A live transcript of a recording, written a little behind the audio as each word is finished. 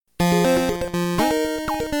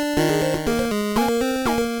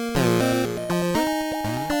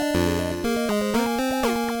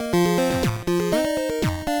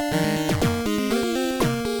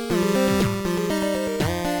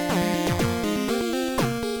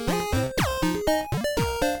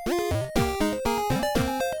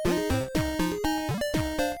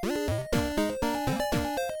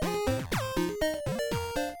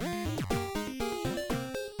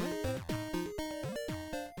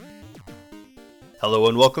Hello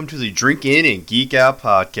and welcome to the Drink In and Geek Out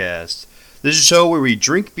podcast. This is a show where we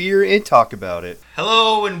drink beer and talk about it.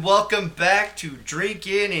 Hello and welcome back to Drink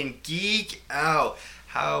In and Geek Out.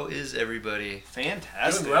 How is everybody?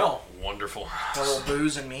 Fantastic. Doing well. Wonderful. A little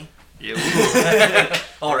booze in me. Yeah,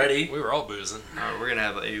 Already. We were all boozing. we're going to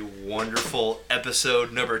have a wonderful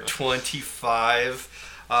episode number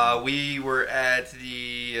 25. We were at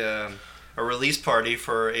a release party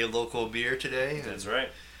for a local beer today. That's right.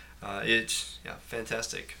 It's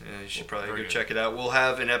fantastic. You should probably very go good. check it out. We'll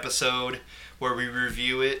have an episode where we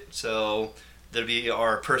review it, so that'll be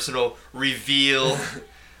our personal reveal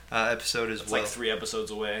episode as It's well. like 3 episodes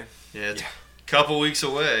away. Yeah, it's a couple weeks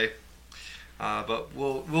away, but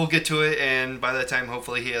we'll get to it, and by that time,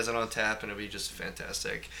 hopefully, he has it on tap, and it'll be just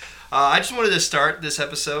fantastic. I just wanted to start this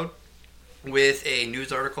episode with a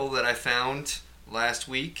news article that I found last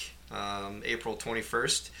week, April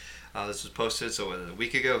 21st. This was posted, so a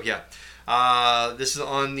week ago, this is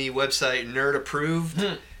on the website Nerd Approved,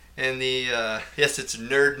 and yes, it's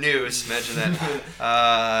Nerd News, imagine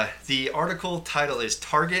that. The article title is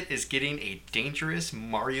Target is getting a dangerous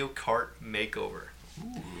Mario Kart makeover.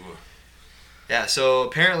 Ooh. Yeah, so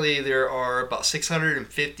apparently there are about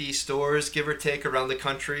 650 stores, give or take, around the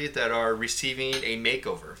country that are receiving a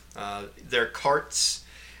makeover. Their carts,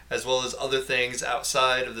 as well as other things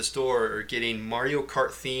outside of the store, are getting Mario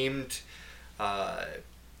Kart themed,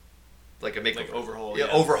 like a makeover. Like overhaul, Yeah,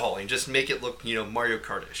 yeah. overhauling. Just make it look, Mario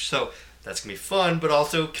Kart-ish. So that's going to be fun, but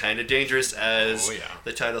also kind of dangerous, as Oh, yeah.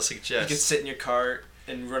 the title You suggests. can sit in your cart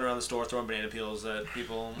and run around the store throwing banana peels at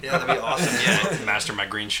people. Yeah, that'd be awesome. Yeah. Master my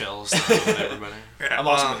green shells. Everybody. I'm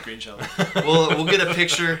awesome with green shell. We'll get a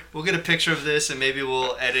picture. We'll get a picture of this, and maybe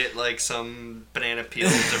we'll edit like some banana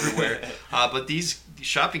peels everywhere. But these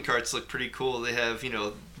shopping carts look pretty cool. They have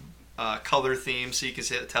color themes, so you can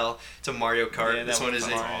tell it's a Mario Kart. Yeah, This that one one's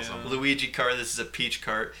is a awesome. Luigi cart. This is a Peach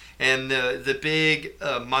cart. And the big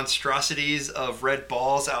monstrosities of red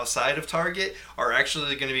balls outside of Target are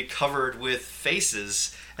actually going to be covered with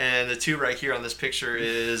faces. And the two right here on this picture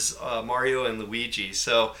is Mario and Luigi.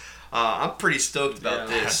 So I'm pretty stoked about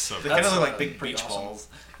Yeah, this. so They kind of That's, look like big pretty beach awesome. balls.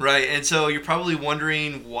 Right, and so you're probably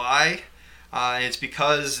wondering why. It's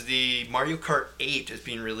because the Mario Kart 8 is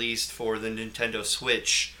being released for the Nintendo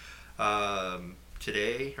Switch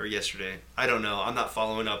today or yesterday. I don't know. I'm not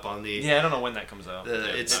following up on the. Yeah, I don't know when that comes out.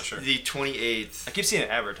 It's not sure. the 28th. I keep seeing it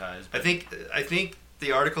advertised. I think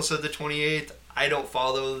the article said the 28th. I don't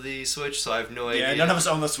follow the Switch, so I have no idea. Yeah, none of us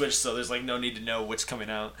own the Switch, so there's like no need to know what's coming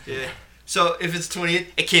out. Yeah. So if it's 28th,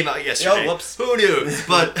 it came out yesterday. whoops. Who knew?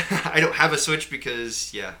 But I don't have a Switch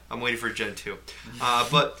because, I'm waiting for Gen 2.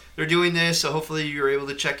 But they're doing this, so hopefully you're able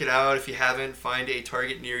to check it out. If you haven't, find a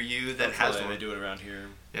Target near you that has Hopefully one. They do it around here.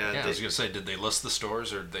 Yeah, Yeah, I was gonna say, did they list the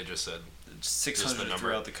stores or they just said? It's the 600 number.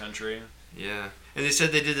 throughout the country. yeah. And they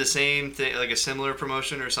said they did the same thing, like a similar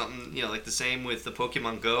promotion or something, like the same with the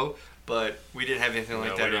Pokemon Go, but we didn't have anything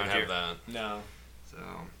like No, that we don't around have here. that. No.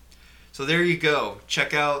 So there you go.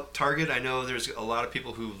 Check out Target. I know there's a lot of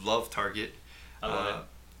people who love Target. I love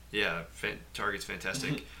it. Yeah, Target's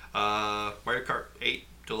fantastic. Mario Kart 8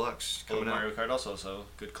 Deluxe I love coming out. Mario Kart also, so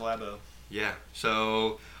good collabo. Yeah.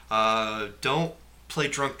 So don't play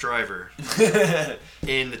drunk driver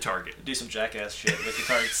in the Target. Do some jackass shit with your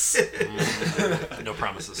carts. No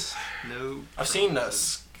promises. No. I've seen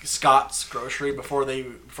Scott's Grocery before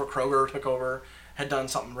Kroger took over, had done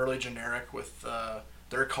something really generic with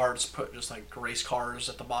their carts, put just like race cars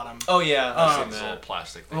at the bottom. Oh yeah, I've seen Those little that.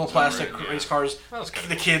 plastic things. Little plastic Yeah. race cars. That was kinda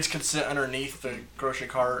The cool. kids could sit underneath the grocery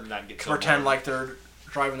cart, Not get pretend snowboard. like they're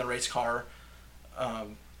driving the race car.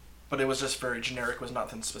 But it was just very generic, was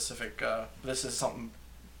nothing specific. This is something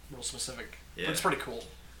real specific. Yeah. But it's pretty cool.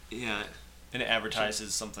 Yeah, and it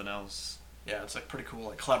advertises something else. Yeah, it's like pretty cool,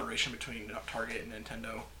 like collaboration between Target and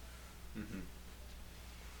Nintendo.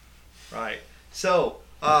 Right. So,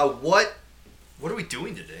 what are we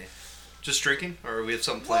doing today? Just drinking, or we have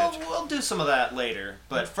something Well, planned? we'll do some of that later.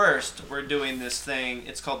 But first, we're doing this thing.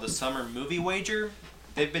 It's called the Summer Movie Wager.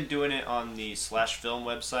 They've been doing it on the Slash Film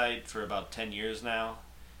website for about 10 years now.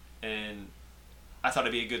 And I thought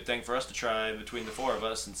it'd be a good thing for us to try between the four of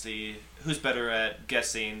us and see who's better at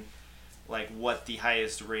guessing like what the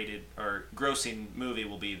highest rated or grossing movie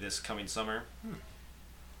will be this coming summer.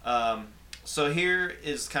 So here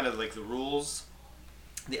is kind of like the rules.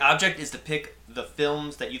 The object is to pick the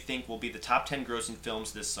films that you think will be the top 10 grossing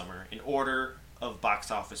films this summer in order of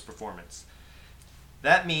box office performance.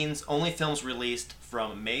 That means only films released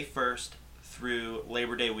from May 1st through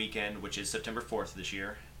Labor Day weekend, which is September 4th this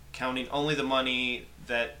year, counting only the money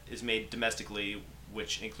that is made domestically,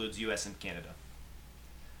 which includes US and Canada.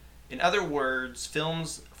 In other words,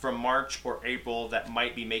 films from March or April that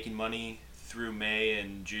might be making money through May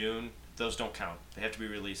and June, those don't count. They have to be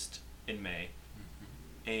released in May.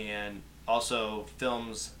 And also,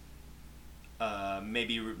 films may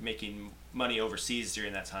be making money overseas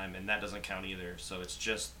during that time, and that doesn't count either. So it's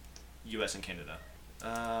just U.S. and Canada.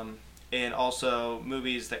 And also,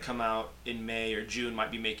 movies that come out in May or June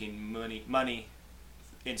might be making money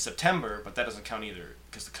in September, but that doesn't count either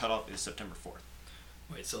because the cutoff is September 4th.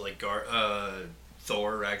 Wait, so like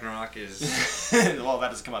Thor Ragnarok is Well, that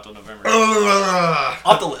doesn't come out till November.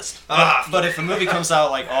 Off the list. But if a movie comes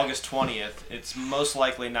out like August 20th, it's most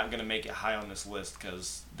likely not going to make it high on this list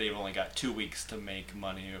because they've only got 2 weeks to make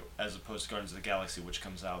money as opposed to Guardians of the Galaxy, which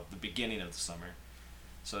comes out the beginning of the summer.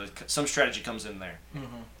 So some strategy comes in there.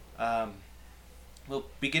 We'll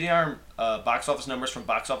be getting our box office numbers from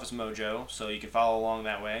Box Office Mojo, so you can follow along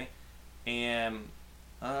that way. And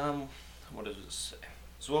what does it say?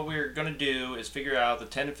 So what we're going to do is figure out the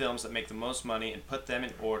 10 films that make the most money and put them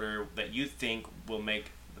in order that you think will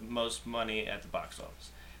make the most money at the box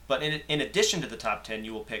office. But in addition to the top 10,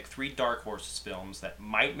 you will pick 3 Dark Horses films that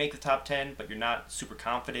might make the top 10, but you're not super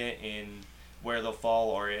confident in where they'll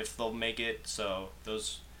fall or if they'll make it. So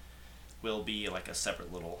those will be like a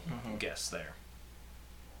separate little guess there.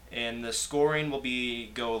 And the scoring will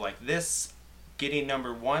go like this. Getting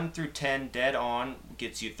number 1 through 10 dead on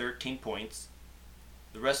gets you 13 points.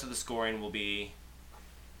 The rest of the scoring will be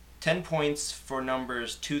 10 points for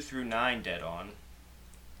numbers 2 through 9 dead on.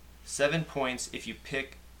 7 points if your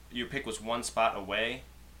pick was 1 spot away.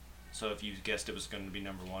 So if you guessed it was going to be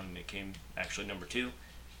number 1 and it came actually number 2.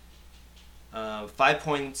 5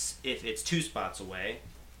 points if it's 2 spots away.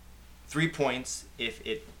 3 points if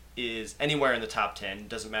it is anywhere in the top 10.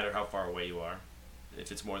 Doesn't matter how far away you are.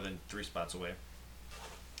 If it's more than 3 spots away.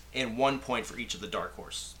 And 1 point for each of the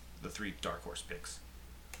the 3 Dark Horse picks.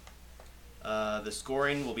 The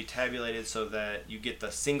scoring will be tabulated so that you get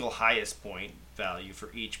the single highest point value for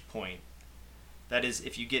each point. That is,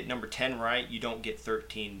 if you get number 10 right, you don't get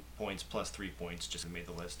 13 points plus 3 points just to make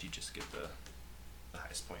the list. You just get the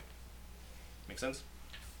highest point. Make sense?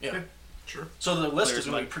 Yeah. Sure. So the list Clear is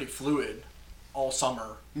going to be pretty fluid all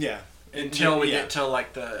summer Yeah. until we get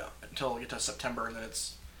to September, and then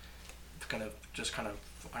it's going to just kind of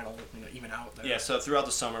even out there. Yeah, so throughout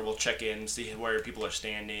the summer we'll check in, see where people are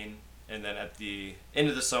standing, and then at the end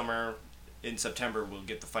of the summer, in September, we'll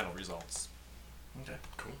get the final results. Okay.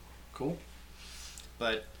 Cool.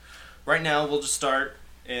 But right now we'll just start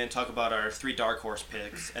and talk about our 3 Dark Horse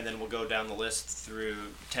picks, and then we'll go down the list through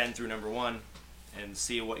 10 through number 1 and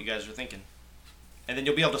see what you guys are thinking. And then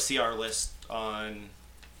you'll be able to see our list on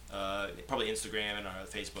probably Instagram and our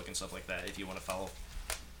Facebook and stuff like that if you want to follow.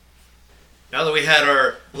 Now that we had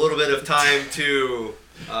our little bit of time to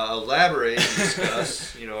elaborate and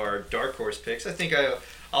discuss, our Dark Horse picks, I think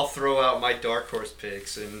I'll throw out my Dark Horse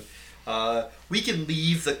picks, and we can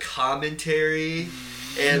leave the commentary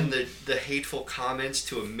and the hateful comments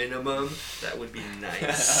to a minimum. That would be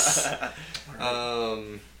nice.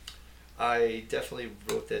 I definitely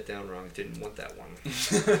wrote that down wrong. I didn't want that one.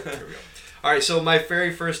 Here we go. All right, so my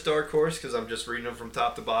very first Dark Horse, because I'm just reading them from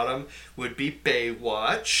top to bottom, would be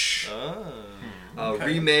Baywatch. Okay.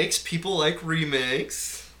 Remakes. People like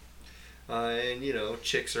remakes. And,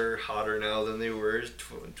 chicks are hotter now than they were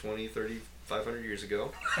 20, 30, 500 years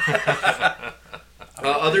ago.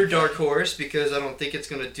 Other Dark Horse, because I don't think it's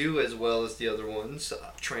going to do as well as the other ones.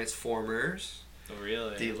 Transformers. Oh,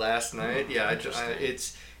 really? The Last Night.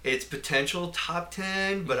 It's potential top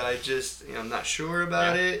 10, but I'm not sure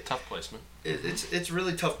about it. Tough placement. It's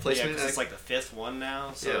really tough Yeah, placement. because it's like the 5th one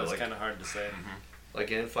now, so it's kind of hard to say.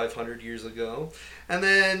 Again, 500 years ago. And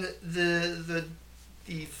then the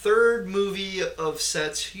third movie of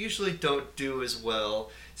sets usually don't do as well.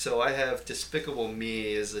 So I have Despicable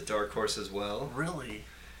Me as a Dark Horse as well. Really?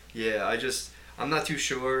 Yeah, I'm not too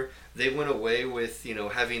sure. They went away with,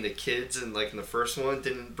 having the kids in the first one,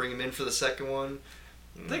 didn't bring them in for the second one.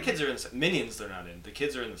 The kids are in Minions. They're not in. The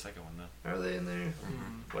kids are in the second one though. Are they in there?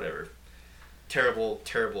 Whatever. Terrible.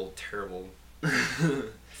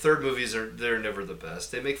 Third movies they're never the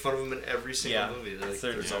best. They make fun of them in every single movie. The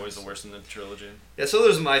third is always the worst in the trilogy. Yeah, so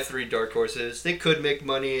those are my 3 Dark Horses. They could make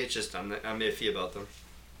money. It's just I'm iffy about them.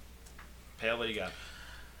 Pale, what do you got?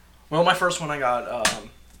 Well, my first one I got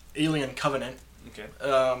Alien Covenant. Okay.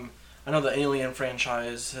 I know the Alien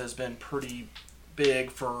franchise has been pretty big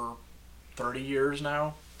for 30 years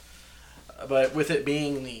now, but with it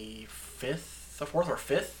being the 4th or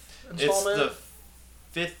 5th installment? It's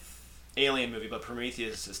the 5th Alien movie, but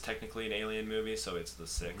Prometheus is technically an Alien movie, so it's the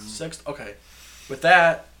 6th. 6th? Okay. With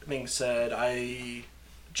that being said, I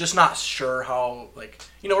just not sure how, like,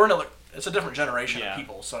 we're in it's a different generation Yeah. of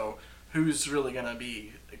people, so who's really going to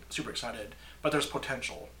be super excited? But there's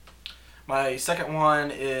potential. My second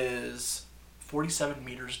one is 47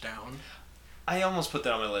 Meters Down. I almost put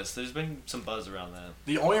that on my list. There's been some buzz around that.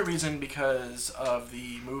 The only reason because of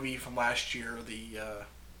the movie from last year, the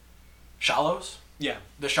Shallows. Yeah.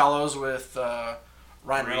 The Shallows with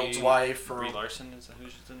Ryan Reynolds' wife. Brie Larson, is that who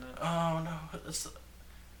she's in that? Oh, no. I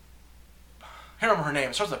can't remember her name.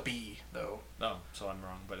 It starts with a B, though. Oh, so I'm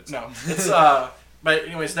wrong, but it's... No. It's, but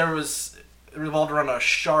anyways, it revolved around a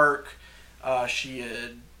shark.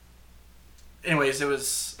 Anyways, it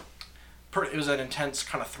was an intense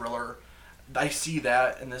kind of thriller. I see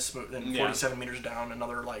that in this movie, in 47 Meters Down,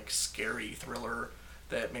 another like scary thriller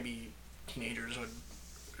that maybe teenagers would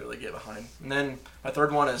really get behind. And then my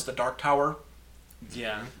third one is The Dark Tower.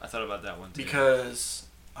 Yeah, I thought about that one too. Because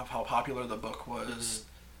of how popular the book was.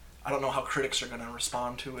 I don't know how critics are going to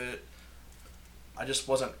respond to it. I just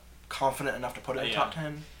wasn't confident enough to put it in top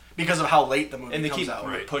 10 because of how late the movie and they comes keep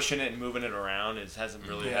out. pushing it and moving it around. It hasn't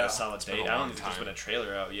really had a solid date. I don't think there's been a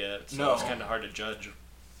trailer out yet, so it's kind of hard to judge.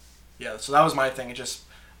 Yeah, so that was my thing. It's just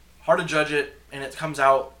hard to judge it, and it comes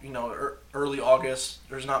out, early August.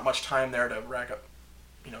 There's not much time there to rack up,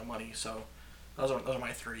 money. So those are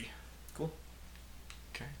my three. Cool.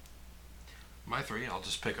 Okay. My three, I'll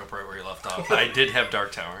just pick up right where you left off. I did have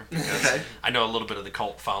Dark Tower because I know a little bit of the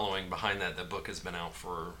cult following behind that. The book has been out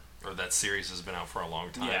or that series has been out for a long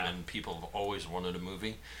time, and people have always wanted a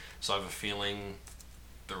movie. So I have a feeling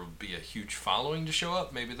there will be a huge following to show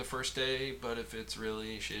up, maybe the first day, but if it's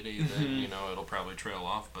really shitty, then, it'll probably trail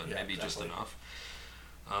off, but maybe just enough.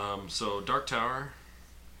 So Dark Tower,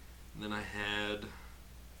 and then I had, I'm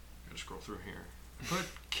going to scroll through here. I put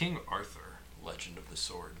King Arthur, Legend of the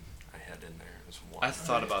Sword, I had in there as one. I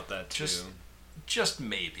thought about that too. Just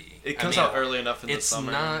maybe. It comes out early enough in the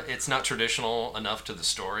summer. It's not traditional enough to the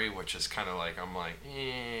story, which is kind of like,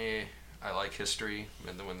 I like history,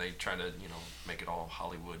 and then when they try to, make it all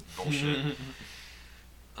Hollywood bullshit.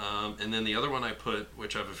 And then the other one I put,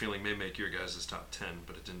 which I have a feeling may make your guys' top 10,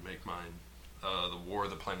 but it didn't make mine, The War of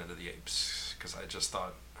the Planet of the Apes, because I just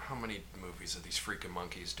thought, how many movies of these freaking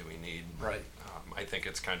monkeys do we need? Right. I think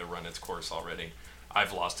it's kind of run its course already.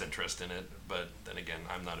 I've lost interest in it, but then again,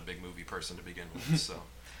 I'm not a big movie person to begin with, so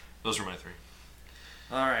those are my three.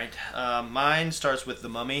 All right. Mine starts with The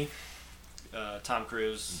Mummy, Tom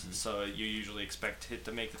Cruise, so you usually expect it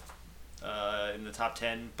to make in the top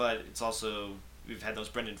 10, but it's also, we've had those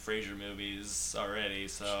Brendan Fraser movies already,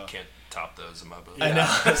 so... You can't top those in my book. I know,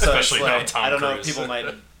 so especially like, not Tom I don't Cruise. know, people might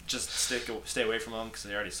just stay away from them because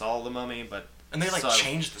they already saw The Mummy, but... And they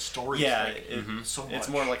changed the story. Yeah, so much. It's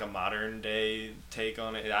more like a modern day take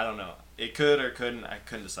on it. I don't know. It could or couldn't. I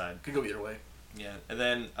couldn't decide. Could go either way. Yeah, and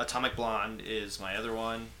then Atomic Blonde is my other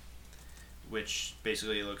one, which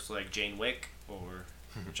basically looks like Jane Wick or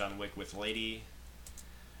John Wick with Lady.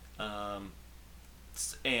 And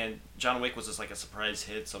John Wick was just like a surprise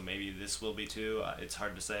hit, so maybe this will be too. It's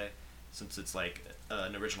hard to say since it's like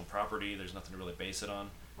an original property. There's nothing to really base it on.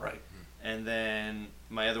 Right. And then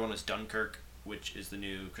my other one is Dunkirk, which is the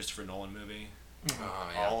new Christopher Nolan movie.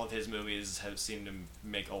 All of his movies have seemed to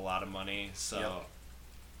make a lot of money, so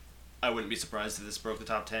I wouldn't be surprised if this broke the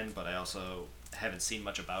top 10, but I also haven't seen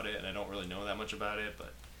much about it, and I don't really know that much about it,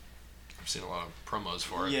 but... I've seen a lot of promos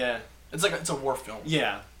for it. Yeah. It's a war film.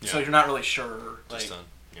 Yeah. So you're not really sure. Just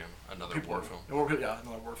another war film. Yeah,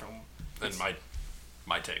 another war film. And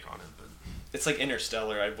my take on it, but... It's like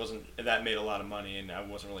Interstellar. That made a lot of money, and I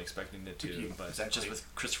wasn't really expecting it to, but just with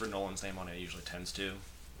Christopher Nolan's name on it, it usually tends to.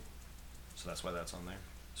 So that's why that's on there.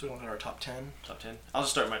 So we want to go to our top 10? Top 10? I'll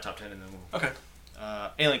just start with my top 10 and then we'll... Okay.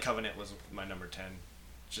 Alien Covenant was my number 10,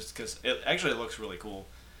 just because it looks really cool.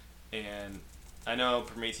 And I know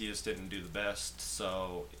Prometheus didn't do the best,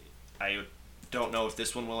 so I don't know if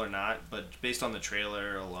this one will or not, but based on the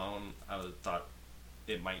trailer alone, I thought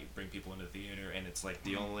it might bring people into the theater, and it's like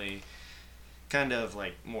the only kind of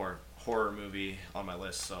like more horror movie on my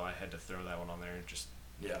list, so I had to throw that one on there. Just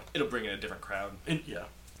it'll bring in a different crowd.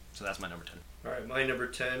 So that's my number 10. All right, my number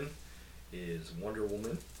 10 is Wonder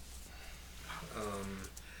Woman.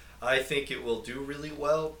 I think it will do really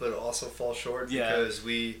well, but also fall short because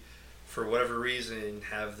we, for whatever reason,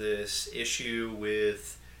 have this issue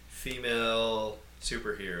with female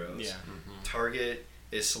superheroes. Yeah. Target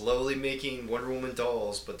is slowly making Wonder Woman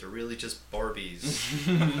dolls, but they're really just Barbies.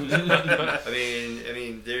 I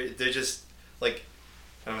mean, they're just like,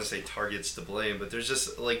 I don't want to say Target's to blame, but there's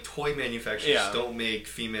just like toy manufacturers don't make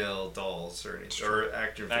female dolls or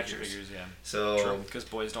action figures. Yeah. So because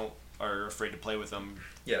boys are afraid to play with them.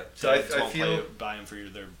 Yeah. So I feel buy them for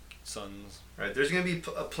their sons. Right, there's going to be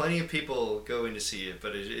plenty of people going to see it,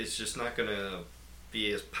 but it's just not going to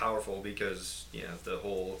be as powerful because the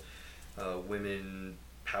whole women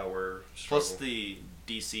power struggle. Plus, the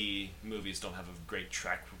DC movies don't have a great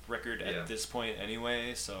track record at this point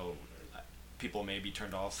anyway, so people may be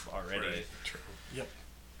turned off already. Right. True. Yep.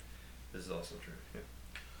 This is also true. Yeah.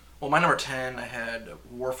 Well, my number 10, I had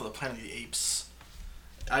War for the Planet of the Apes.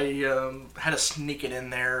 I had to sneak it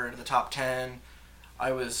in there in the top 10.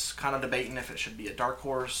 I was kind of debating if it should be a dark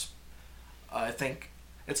horse. I think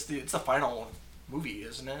it's the final movie,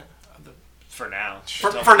 isn't it? For now.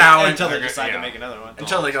 For now. Until they decide to make another one.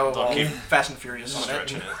 Until they go Don't keep Fast and Furious on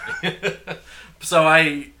stretching it. it. So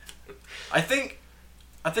I think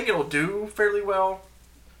it'll do fairly well,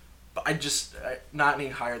 but not any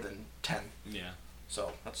higher than 10. Yeah.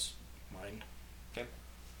 So that's mine.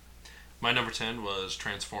 My number 10 was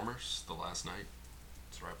Transformers: The Last Night.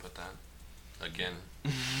 That's where I put that. Again,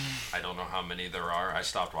 I don't know how many there are. I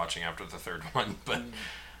stopped watching after the third one, but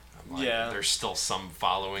I'm like, there's still some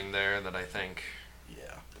following there that I think.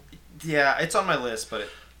 Yeah. Yeah, it's on my list, but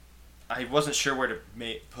I wasn't sure where to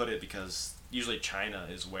put it because usually China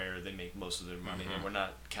is where they make most of their money, and we're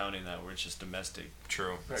not counting that where it's just domestic.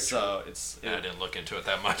 True. So I didn't look into it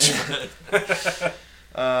that much.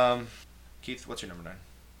 Keith, what's your number 9?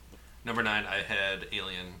 Number 9, I had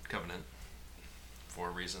Alien Covenant. For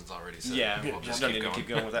reasons already said. Yeah, we'll just keep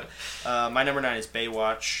going with that. My number 9 is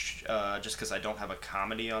Baywatch, just because I don't have a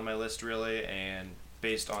comedy on my list really, and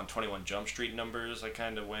based on 21 Jump Street numbers, I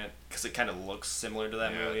kind of went because it kind of looks similar to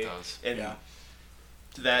that movie. It does. And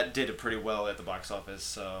that did it pretty well at the box office.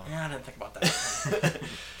 So yeah, I didn't think about that.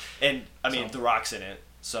 and I mean, The Rock's in it,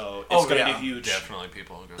 so it's going to be huge. Definitely,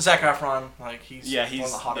 people will go. Zac Efron, like he's he's one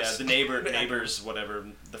of the hottest. the neighbors, whatever.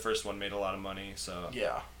 The first one made a lot of money, so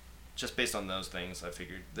just based on those things, I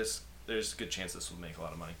figured there's a good chance this will make a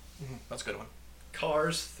lot of money. Mm-hmm. That's a good one.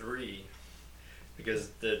 Cars 3. Because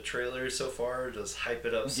the trailers so far just hype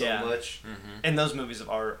it up so much. Mm-hmm. And those movies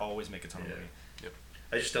always make a ton of money. Yep.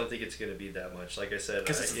 I just don't think it's going to be that much. Like I said,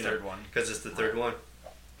 because it's the third one. Because it's the third one.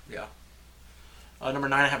 Yeah. Number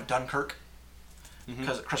 9, I have Dunkirk.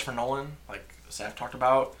 Because Christopher Nolan, like Saf talked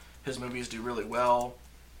about, his movies do really well.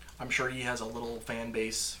 I'm sure he has a little fan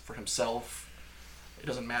base for himself. It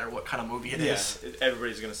doesn't matter what kind of movie it is.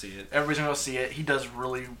 Everybody's going to see it. Everybody's going to see it. He does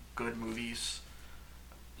really good movies.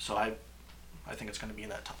 So I think it's going to be in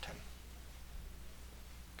that top 10.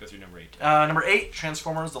 Go through number 8. Number 8,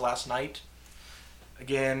 Transformers: The Last Night.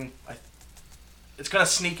 Again, it's going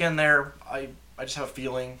to sneak in there. I just have a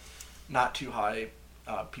feeling not too high.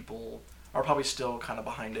 People are probably still kind of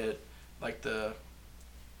behind it, like the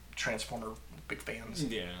Transformer big fans.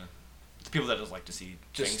 Yeah. The people that just like to see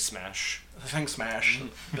things smash. Things smash.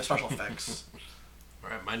 The special effects.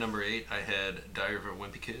 Alright, my number 8, I had Diary of a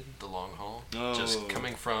Wimpy Kid, The Long Haul. Oh. Just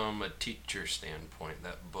coming from a teacher standpoint,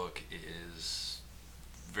 that book is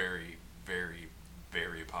very, very,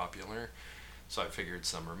 very popular. So I figured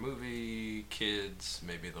summer movie, kids,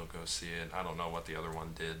 maybe they'll go see it. I don't know what the other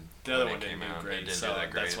one did. The other one didn't do great, It didn't so do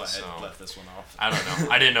that great, that's why so I left this one off. I don't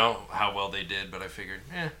know. I didn't know how well they did, but I figured,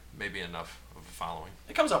 maybe enough of a following.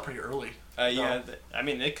 It comes out pretty early. Yeah, I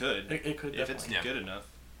mean, it could. It could if it's definitely. good enough.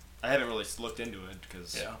 I haven't really looked into it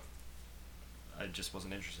because I just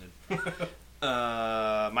wasn't interested.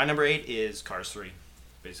 My number 8 is Cars 3.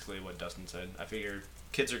 Basically what Dustin said. I figured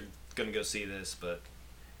kids are going to go see this, but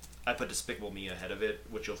I put Despicable Me ahead of it,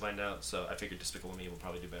 which you'll find out. So I figured Despicable Me will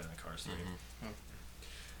probably do better than Cars 3.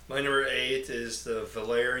 My number 8 is the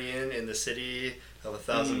Valerian in the City of a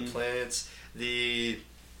Thousand Planets. The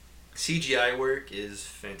CGI work is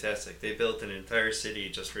fantastic. They built an entire city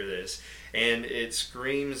just for this, and it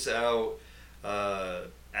screams out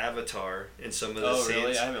Avatar in some of the scenes. Oh,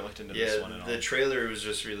 really? I haven't looked into this one at all. The trailer was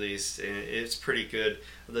just released, and it's pretty good.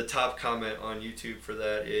 The top comment on YouTube for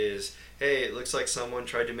that is, hey, it looks like someone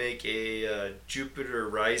tried to make a Jupiter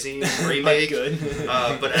Rising remake,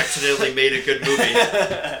 but accidentally made a good movie.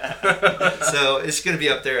 So it's going to be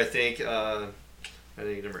up there, I think. I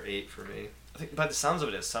think number 8 for me. I think by the sounds of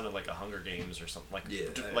it, it sounded like a Hunger Games or something,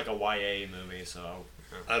 like a YA movie. So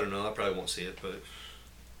I don't know. I probably won't see it, but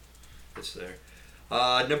it's there.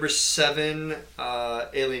 Number 7,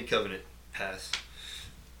 Alien Covenant. Pass.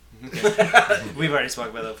 We've already spoke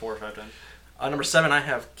about that 4 or 5 times. Number 7, I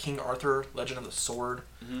have King Arthur, Legend of the Sword.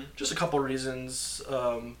 Just a couple reasons.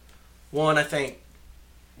 One, I think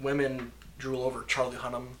women drool over Charlie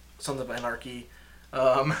Hunnam, Sons of Anarchy.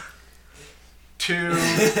 Two,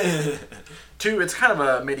 it's kind of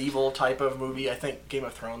a medieval type of movie. I think Game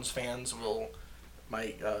of Thrones fans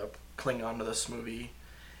might cling on to this movie.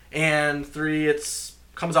 And 3, it's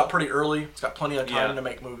Comes out pretty early. It's got plenty of time Yeah. to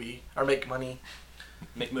make money.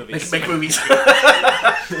 Make movies. Make movies.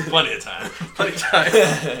 Plenty of time. Plenty of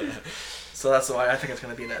time. So that's why I think it's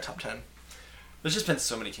going to be in that top 10. There's just been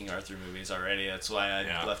so many King Arthur movies already. That's why I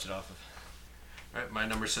Yeah. left it off of. All right, my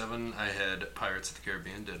number 7, I had Pirates of the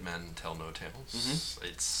Caribbean, Dead Men Tell No Tales.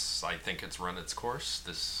 I think it's run its course.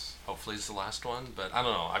 This hopefully is the last one, but I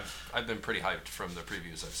don't know. I've been pretty hyped from the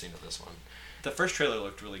previews I've seen of this one. The first trailer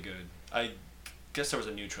looked really good. I guess there was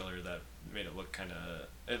a new trailer that made it look kind of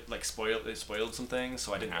it spoiled some things,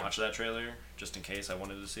 so I didn't Yeah. watch that trailer just in case I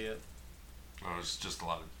wanted to see it. Oh, it's just a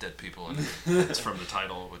lot of dead people in it. It's from the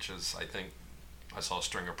title, which is, I think, I saw a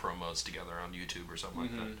string of promos together on YouTube or something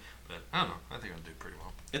like that. But I don't know. I think it'll do pretty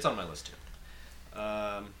well. It's on my list too.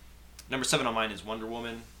 Number 7 on mine is Wonder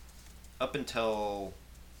Woman. Up until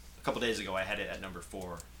a couple days ago, I had it at number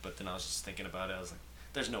 4, but then I was just thinking about it. I was like,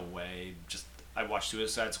 "There's no way." I watched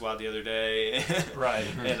Suicide Squad the other day, Right.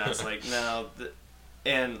 and I was like, "No."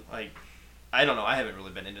 And like, I don't know. I haven't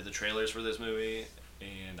really been into the trailers for this movie,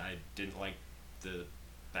 and I didn't like the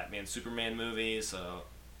Batman Superman movie, so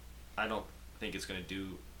I don't think it's gonna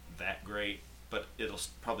do that great. But it'll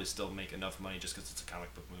probably still make enough money just because it's a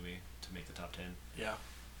comic book movie to make the top 10. Yeah.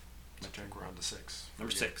 I think we're on to 6.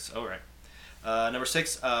 Number 6. Oh, right. Number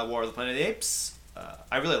 6, War of the Planet of the Apes.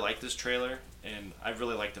 I really like this trailer, and I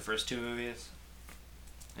really like the first 2 movies.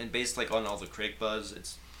 And based on all the critic buzz,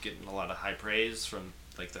 it's getting a lot of high praise from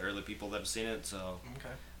the early people that have seen it. So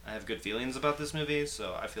Okay. I have good feelings about this movie.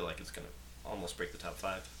 So I feel like it's gonna almost break the top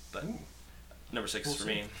 5. But number 6 We'll for see.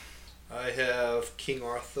 me. I have King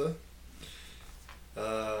Arthur.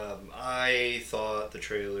 I thought the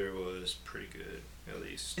trailer was pretty good, at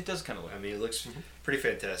least. It does kind of look. I mean, it looks pretty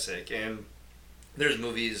fantastic. And there's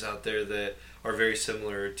movies out there that are very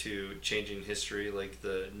similar to changing history, like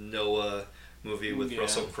the Noah movie with Yeah.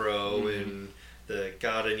 Russell Crowe and the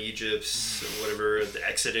God in Egypt, whatever, the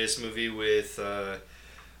Exodus movie with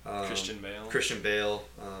Christian Bale. Christian Bale.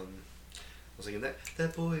 I was thinking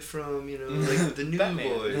that boy from like the New Batman.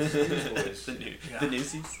 Boys. Newsboys. The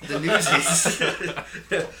Newsies. The Newsies.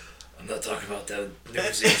 I'm not talking about that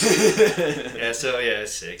Newsies. Yeah, so yeah,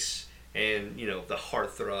 6. And, the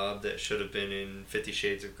heartthrob that should have been in 50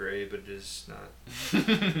 Shades of Grey, but is not.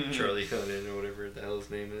 Charlie Hunnam or whatever the hell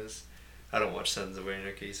his name is. I don't watch Sons of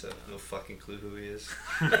Anarchy, so I have no fucking clue who he is.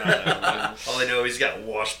 All I know, he's got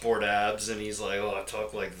washboard abs, and he's like, oh, I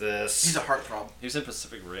talk like this. He's a heartthrob. He was in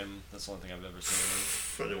Pacific Rim. That's the only thing I've ever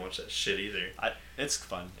seen I didn't watch that shit either. of him. It's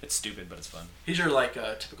fun. It's stupid, but it's fun. He's your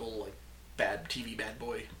typical bad TV bad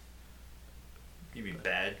boy. You mean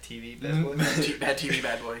bad TV, bad boy? Bad TV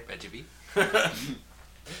bad boy. Bad TV?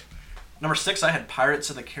 Number 6, I had Pirates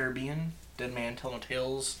of the Caribbean, Dead Man Tell No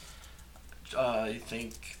Tales. I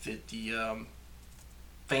think that the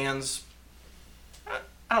fans,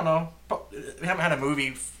 I don't know, we haven't had a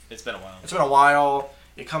movie. It's been a while. It's been a while.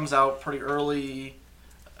 It comes out pretty early.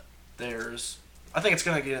 I think it's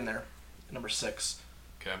gonna get in there, number 6.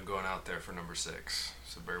 Okay, I'm going out there for number 6,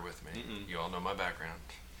 so bear with me. Mm-mm. You all know my background.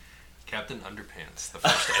 Captain Underpants, the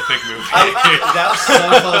first epic movie. That was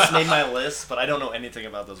so close made my list, but I don't know anything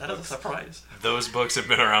about those That is a books. surprise. Those books have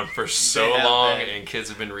been around for so They have long, been. and kids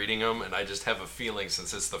have been reading them, and I just have a feeling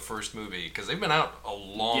since it's the first movie, because they've been out a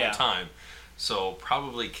long Yeah. time, so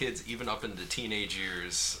probably kids even up into teenage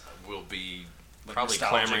years will be probably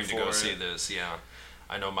nostalgic clamoring to go for see it. this. Yeah,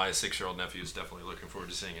 I know my 6-year-old nephew is definitely looking forward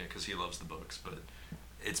to seeing it because he loves the books, but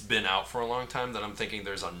it's been out for a long time that I'm thinking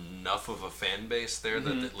there's enough of a fan base there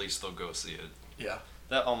that at least they'll go see it. Yeah.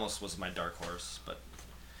 That almost was my dark horse, but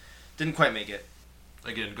didn't quite make it.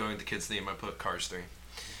 Again, going with the kids' theme, I put Cars 3.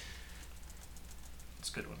 It's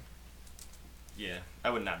a good one. Yeah,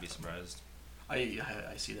 I would not be surprised. I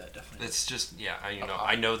see that definitely. It's just, yeah,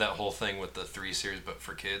 I know that whole thing with the 3 series, but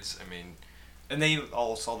for kids, I mean, And they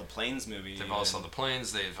all saw the Planes movie. they've all saw the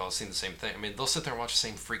planes, they've all seen the same thing. I mean, they'll sit there and watch the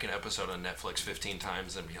same freaking episode on Netflix 15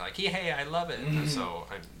 times and be like, yeah, hey, I love it. And so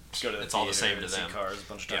Go to the it's all the theater same to and see them. Cars a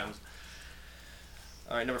bunch of Yeah. times.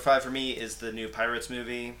 All right, number 5 for me is the new Pirates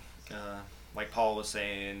movie. Like Paul was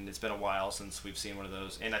saying, it's been a while since we've seen one of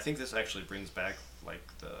those, and I think this actually brings back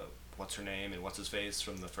the what's her name and what's his face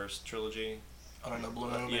from the first trilogy. I don't know, Blue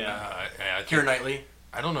Moon. Yeah. I Keira Knightley.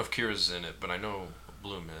 I don't know if Kira's in it, but I know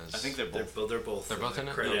Bloom is. I think they're both. They're both. They're both in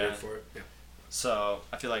it? credited Yeah. for it. Yeah. So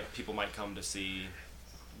I feel like people might come to see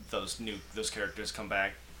those characters come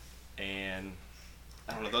back, and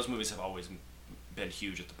I don't know. Those movies have always been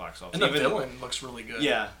huge at the box office. And the Even- villain looks really good.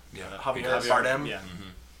 Yeah. Yeah. Javier Bardem. Yeah.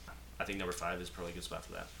 Mhm. I think number 5 is probably a good spot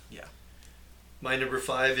for that. Yeah. My number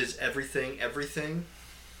 5 is Everything, Everything.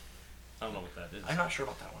 I don't know what that is. I'm not sure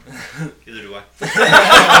about that one. Either do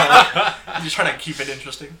I. I'm just trying to keep it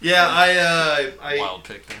interesting. Yeah, I Wild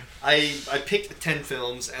pick there. I picked 10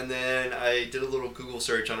 films, and then I did a little Google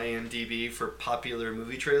search on IMDb for popular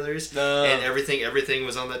movie trailers, and everything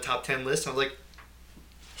was on that top 10 list. I was like,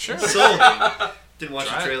 Sure. sold. Didn't watch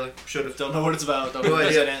Try the it. trailer. Should have. Don't know what it's about. Don't know No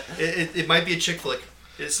what's in idea. it. It might be a chick flick.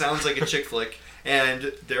 It sounds like a chick flick,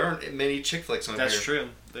 and there aren't many chick flicks on That's here. true.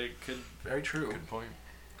 They could. Very true. Good point.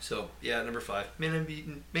 So yeah, number 5 may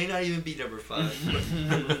not even be number 5. But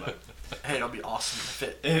number 5. Hey, it'll be awesome if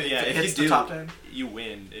it, Yeah, if it if hits you the do, top 10. you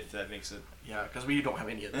win. If that makes it. Yeah, because we don't have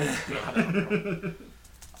any of them. We don't have that one.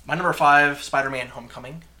 My number 5, Spider-Man: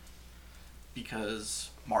 Homecoming, because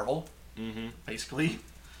Marvel, Mm-hmm. basically.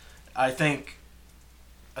 I think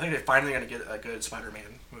they're finally gonna get a good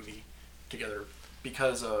Spider-Man movie together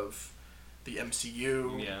because of the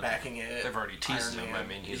MCU Yeah. backing it. They've already teased Iron him. Man. I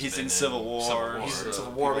mean, He's been in Civil War. He's in So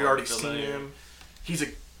Civil War. people We already are seen familiar. him. He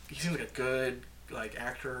seems like a good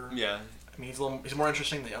actor. Yeah. I mean, he's more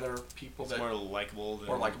interesting than the other people It's that more likable. Than...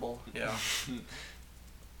 more likable. Yeah.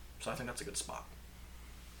 So I think that's a good spot.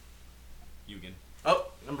 Yugen. Oh,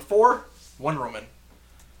 number 4, Wonder Woman.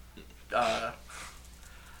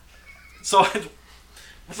 So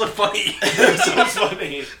what's so funny? so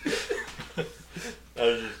funny.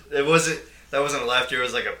 That wasn't a laughter. It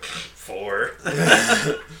was like a 4.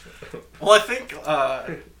 Well, I think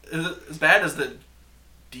as bad as the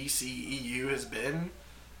DCEU has been,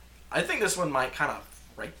 I think this one might kind of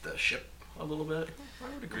right the ship a little bit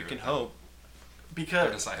I would agree. We with can that. hope. because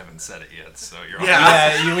Notice I haven't said it yet, so you're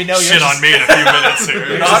Yeah. we know shit on me in a few minutes here.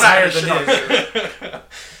 No, Yours I'm is not higher gonna than shit his. on you.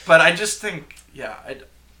 But I just think,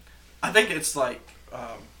 I think it's like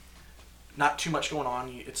not too much going on.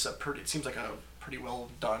 It seems like a pretty well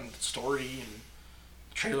done story, and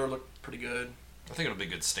the trailer looked pretty good. I think it'll be a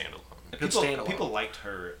good standalone. Good standalone. People liked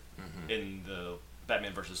her Mhm. in the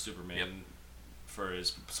Batman vs Superman Yep. for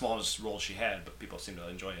as small as role she had, but people seem to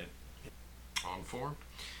enjoy it. On 4,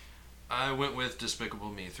 I went with Despicable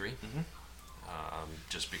Me 3. Mhm.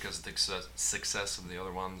 Just because of the success of the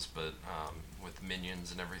other ones, but with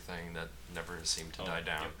Minions and everything, that never seemed to die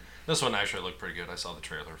down. Yep. This one actually looked pretty good. I saw the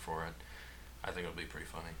trailer for it. I think it'll be pretty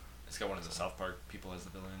funny. It's got one of the South Park people as the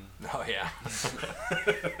villain. Oh, yeah. I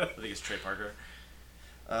think it's Trey Parker.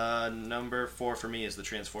 Number 4 for me is the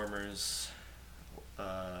Transformers.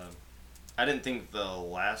 I didn't think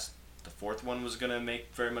the fourth one was gonna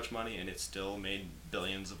make very much money, and it still made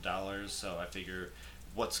billions of dollars. So I figure,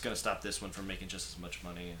 what's gonna stop this one from making just as much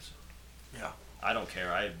money? Yeah. I don't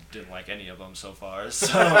care. I didn't like any of them so far.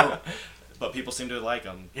 So, but people seem to like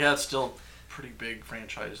them. Yeah, it's still a pretty big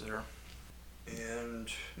franchise there. And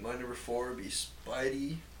my number 4 would be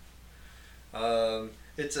Spidey. I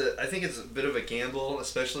think it's a bit of a gamble,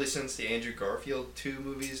 especially since the Andrew Garfield 2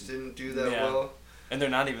 movies didn't do that Yeah. well. And they're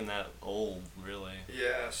not even that old, really.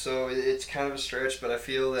 Yeah, so it's kind of a stretch, but I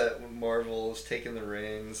feel that when Marvel's taking the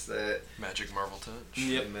reins, that Magic Marvel touch.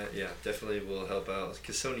 Yep. yeah, definitely will help out.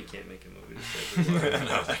 Because Sony can't make a movie to save their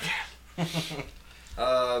life. No, they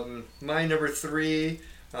can't. My number 3,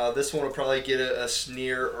 this one will probably get a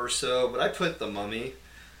sneer or so, but I put The Mummy.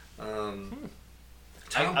 Tom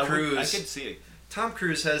Cruise. I could see it, Tom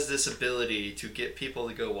Cruise has this ability to get people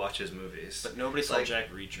to go watch his movies. but nobody saw Like- Jack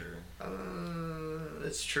Reacher.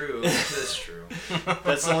 It's true. It's true.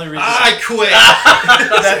 That's the only reason. I quit.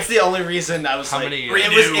 That's the only reason I was How like. many,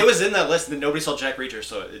 it was in that list, and then nobody saw Jack Reacher,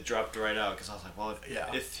 so it dropped right out. Because I was like, well,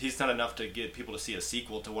 Yeah. if he's not enough to get people to see a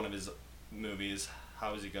sequel to one of his movies,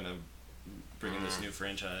 how is he gonna bring in this new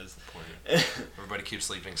franchise? Everybody keeps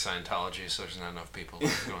leaving Scientology, so there's not enough people going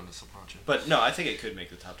to watch it. But no, I think it could make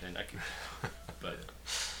the top 10. But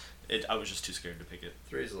I was just too scared to pick it.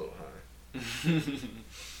 3's a little high.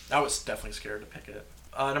 I was definitely scared to pick it.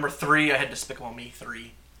 Number 3, I had Despicable Me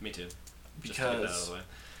 3. Me too. Just to get that out of Because the way.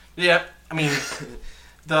 yeah, I mean,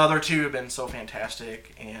 the other 2 have been so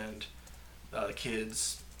fantastic, and the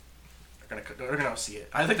kids are gonna see it.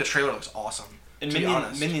 I think the trailer looks awesome. And to be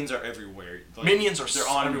honest. Minions are everywhere. Like, Minions are they're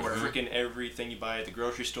on everywhere. freaking everything you buy at the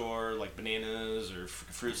grocery store, like bananas or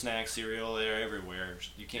fruit snacks, cereal. They're everywhere.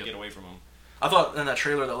 You can't get away from them. I thought in that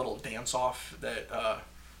trailer, that little dance off that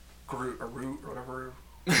Groot or whatever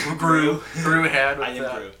Gru had with I am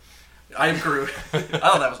that. Groot. I am Groot. I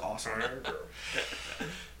thought that was awesome.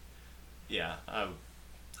 Yeah,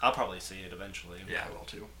 I'll probably see it eventually. Yeah, I will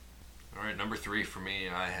too. All right, number 3 for me,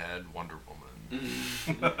 I had Wonder Woman.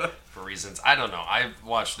 For reasons, I don't know. I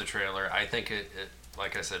watched the trailer. I think it,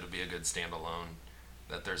 like I said, it'll be a good standalone.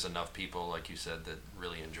 That there's enough people, like you said, that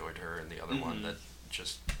really enjoyed her, and the other one that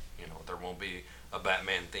just, there won't be a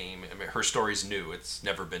Batman theme. I mean, her story's new. It's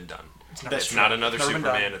never been done. It's Not another never been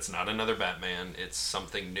Superman. done. It's not another Batman. It's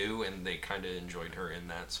something new, and they kind of enjoyed her in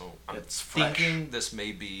that. So I'm It's fresh. thinking this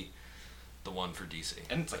may be the one for DC.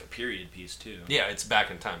 And it's like a period piece too. Yeah, it's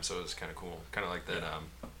back in time, so it's kind of cool. Kind of like that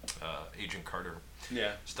Agent Carter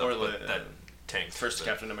Yeah. stuff Or with the that tank. first that-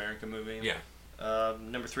 Captain America movie. Yeah.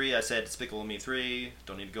 Number 3, I said Despicable Me 3.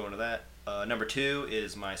 Don't need to go into that. Number 2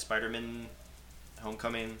 is my Spider-Man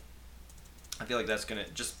Homecoming. I feel like that's gonna,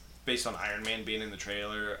 just based on Iron Man being in the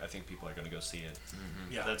trailer, I think people are gonna go see it.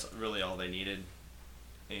 Yeah. That's really all they needed.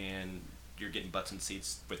 And you're getting butts and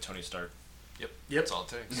seats with Tony Stark. Yep. Yep. That's all it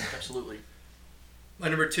takes. Absolutely. My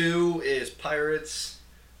number 2 is Pirates.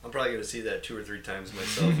 I'm probably going to see that 2 or 3 times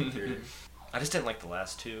myself in theater. I just didn't like the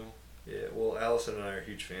last 2. Yeah, well, Allison and I are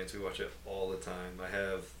huge fans. We watch it all the time. I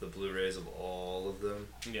have the Blu-rays of all of them.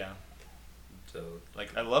 Yeah. So,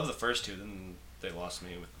 Like, I love the first 2, then they lost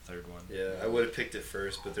me with the third one. yeah, I would have picked it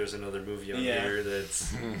first, but there's another movie on Yeah. here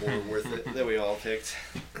that's more worth it. That we all picked.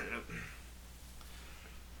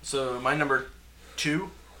 So my number 2,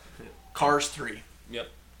 Cars 3. Yep.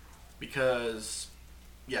 Because,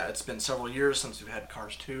 yeah, it's been several years since we've had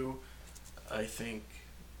Cars 2. I think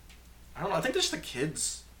just the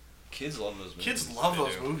kids. Kids love those movies. Kids love They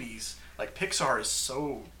those do. movies. Like, Pixar is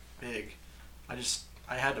so big. That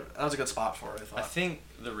was a good spot for it, I thought. I think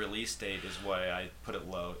the release date is why I put it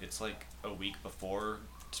low. It's like a week before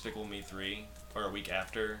Despicable Me 3, or a week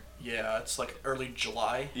after. Yeah, it's like early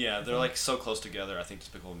July. Yeah, they're like so close together. I think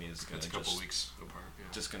Despicable Me is gonna It's a couple weeks apart. Yeah.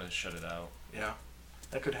 just gonna shut it out. Yeah,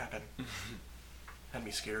 that could happen. Had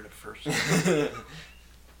me scared at first.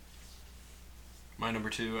 My number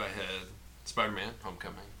 2, I had Spider-Man: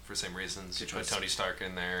 Homecoming for the same reasons. Good You put choice. Tony Stark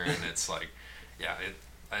in there, and it's like, yeah,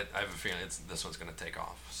 I have a feeling this one's gonna take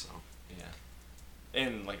off. So Yeah,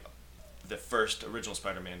 and like the first original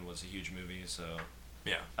Spider-Man was a huge movie, so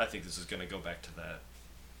yeah, I think this is gonna go back to that.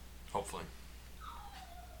 hopefully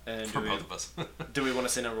And for both of us. do we want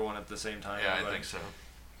to say number 1 at the same time? Yeah, I everybody? think so.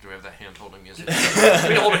 Do we have that hand-holding music? Can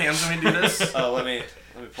we hold hands when we do this? Oh, let me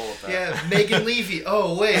pull up that. Yeah, Megan Levy.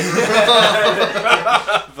 Oh, wait.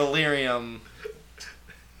 Valerium.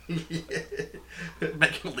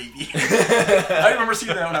 Megan Levy. I remember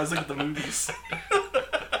seeing that when I was looking at the movies.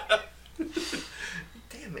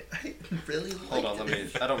 Damn it. I really like Hold on,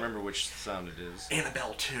 I don't remember which sound it is.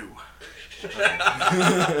 Annabelle 2.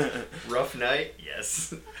 Rough Night?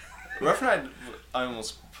 Yes. Rough Night, I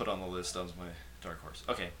almost put on the list. That was my dark horse.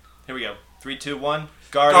 Okay, here we go. 3, 2, 1.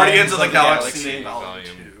 Guardians of the Galaxy. Volume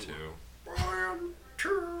 2.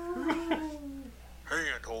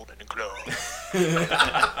 Hand holding the glove.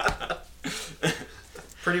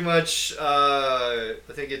 Pretty much, I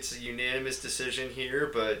think it's a unanimous decision here,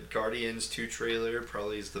 but Guardians 2 trailer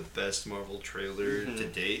probably is the best Marvel trailer to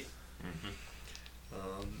date.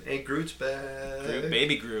 And Groot's back.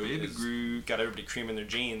 Baby Groot. Baby is- Groot. Got everybody creaming their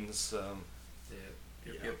jeans.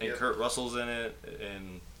 Yep, And yep. Kurt Russell's in it.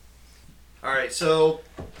 And All right, so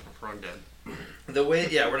Wrong dead. the way,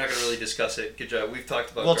 yeah, we're not going to really discuss it. Good job. We've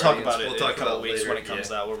talked about we'll talk Guardians. about it We'll in talk a couple about it weeks later. when it comes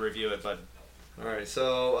Yeah. out. We'll review it, but All right,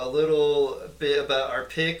 so a little bit about our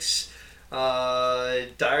picks.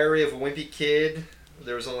 Diary of a Wimpy Kid.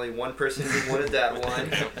 There was only one person who wanted that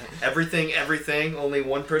one. Everything. Only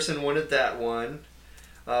one person wanted that one.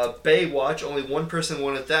 Baywatch. Only one person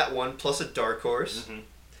wanted that one, plus a dark horse.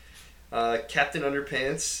 Captain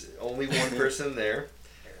Underpants. Only one person there.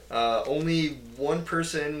 Only one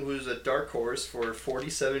person who's a dark horse for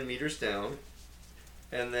 47 meters down.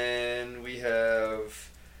 And then we have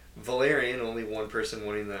Valerian, only one person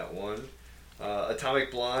wanting that one.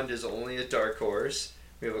 Atomic Blonde is only a dark horse.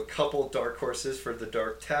 We have a couple dark horses for the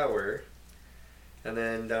Dark Tower. And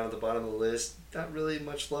then down at the bottom of the list, not really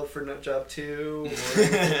much love for Nutjob 2 or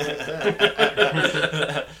anything like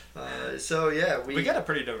that. So yeah, we got a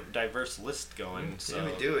pretty diverse list going. So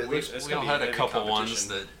we do. It looks, it's We gonna all be had a heavy couple ones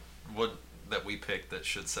competition. that we picked that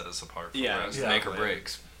should set us apart. From Yeah, the rest. exactly. Make or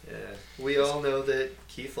breaks. yeah. We all know that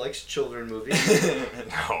Keith likes children movies.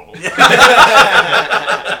 No.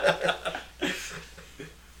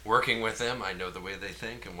 Working with them, I know the way they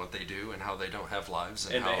think and what they do and how they don't have lives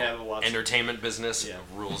and, And how they have lots of- entertainment business Yeah.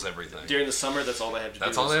 rules everything. During the summer, that's all they have to do.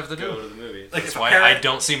 That's all is they have to go do. to the movies. Like, That's if a why parent- I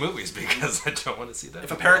don't see movies because I don't want to see that.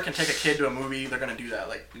 If a parent can take a kid to a movie, they're going to do that,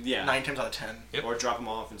 like, Yeah. 9 times out of 10. Yep. Or drop them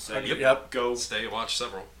off and say, Yep. go Stay, watch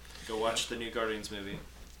several. watch the new Guardians movie.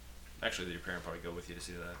 Actually, your parent probably go with you to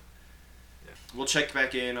see that. Yeah. We'll check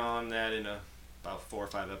back in on that in about 4 or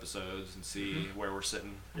 5 episodes and see where we're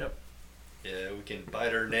sitting. Yeah, we can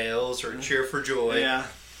bite our nails or cheer for joy. Yeah.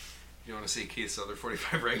 You want to see Keith's other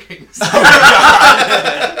 45 rankings? I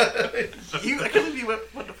can't believe you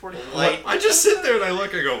went to 40. I just sit there and I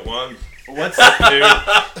look. I go 1. What's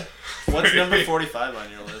number 45 on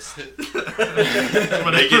your list?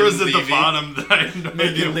 Whatever was at the bottom.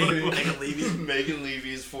 Megan Levy. Megan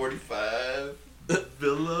Levy's 45.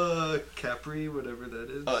 Villa Capri, whatever that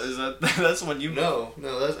is. Oh, that's the one you? No,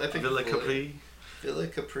 that's I think Villa Capri. Villa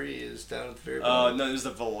Capri is down at the very Oh, bottom. no, there's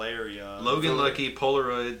the Valeria. Logan Lucky,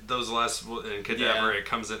 Polaroid, those last, and Cadaver, Yeah. It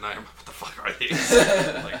comes at night. I'm like, what the fuck are these?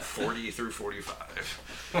 Like 40 through 45.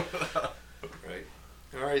 Right.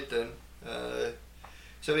 All right then.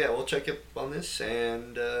 So yeah, we'll check up on this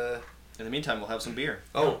and. In the meantime, we'll have some beer.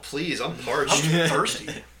 Oh please, I'm parched. I'm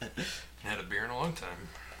thirsty. Had a beer in a long time.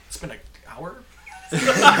 It's been an hour.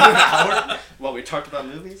 Well, we talked about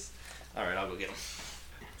movies? Alright, I'll go get them.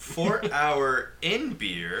 For our in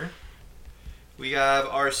beer, we have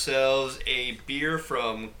ourselves a beer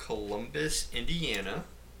from Columbus, Indiana.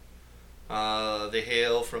 They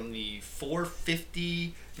hail from the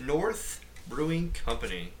 450 North Brewing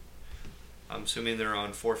Company. I'm assuming they're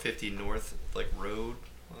on 450 North, like road.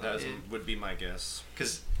 That would be my guess.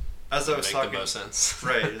 Because as I was Make talking, the most sense.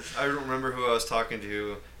 right? I don't remember who I was talking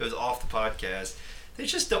to. It was off the podcast. They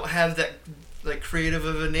just don't have that like creative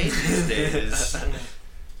of a name these days.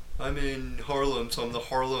 I'm in Harlem, so I'm the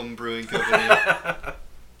Harlem Brewing Company.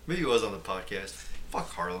 Maybe it was on the podcast.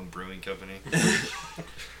 Fuck Harlem Brewing Company.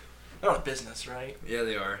 They're on business, right? Yeah,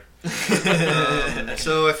 they are.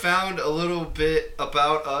 So I found a little bit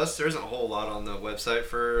about us. There isn't a whole lot on the website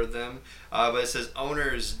for them, but it says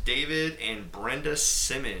owners David and Brenda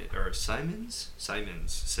Simones.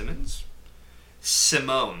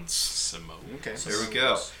 Simone. Okay. There we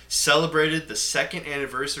go. Celebrated the second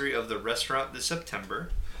anniversary of the restaurant this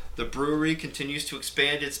September. The brewery continues to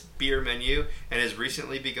expand its beer menu and has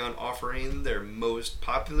recently begun offering their most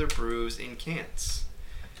popular brews in cans.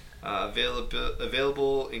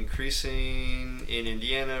 Available increasing in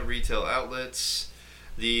Indiana retail outlets.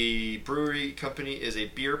 The brewery company is a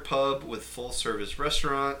beer pub with full-service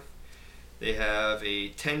restaurant. They have a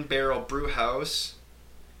 10-barrel brew house.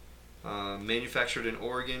 Manufactured in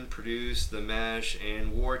Oregon, produce the mash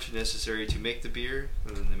and wort necessary to make the beer,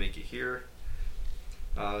 and then they make it here.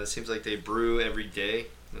 It seems like they brew every day.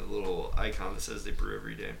 The little icon that says they brew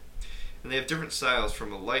every day. And they have different styles,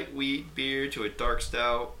 from a light wheat beer to a dark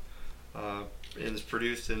stout. And it's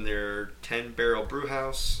produced in their 10-barrel brew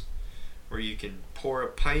house, where you can pour a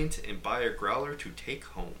pint and buy a growler to take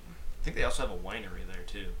home. I think they also have a winery there,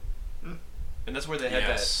 too. And that's where they had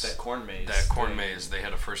Yes. that corn maze. That corn thing. maze. They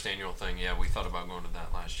had a first annual thing. Yeah, we thought about going to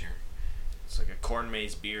that last year. It's like a corn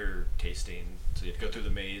maze beer tasting. So you have to go through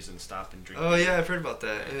the maze and stop and drink. Oh beer. yeah, I've heard about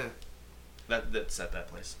that. Yeah. That's at that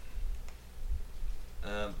place.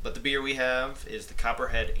 But the beer we have is the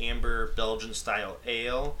Copperhead Amber Belgian Style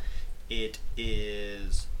Ale. It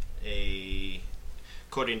is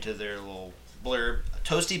according to their little blurb, a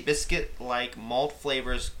toasty biscuit-like malt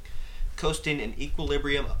flavors coasting in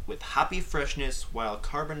equilibrium with hoppy freshness, while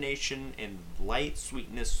carbonation and light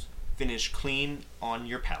sweetness finish clean on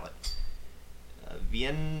your palate.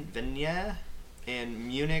 Vienna and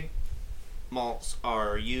Munich malts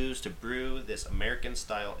are used to brew this American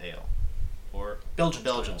style ale, or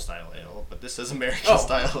Belgian style ale, but this is American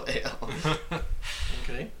style ale.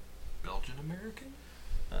 Okay. Belgian American?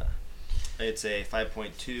 It's a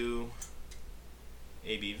 5.2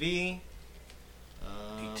 ABV,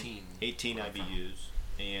 18 IBUs,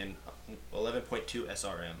 and 11.2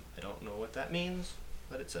 SRM. I don't know what that means,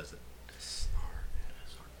 but it says it. It's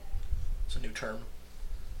a new term,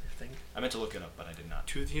 I think. I meant to look it up, but I did not.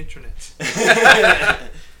 To the internet.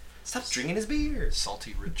 Stop drinking his beer.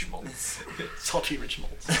 Salty rich malts. Salty rich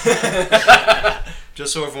malts.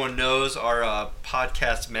 Just so everyone knows, our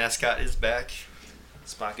podcast mascot is back.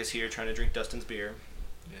 Spock is here trying to drink Dustin's beer.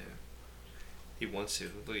 Yeah. He wants to.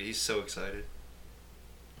 Look, he's so excited.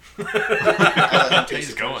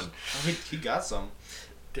 He's going. Oh, he got some.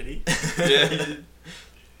 Did he? Yeah.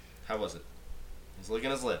 How was it? He's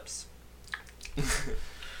licking his lips.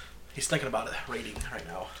 He's thinking about it rating right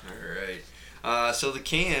now. Alright. So the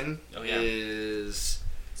can is...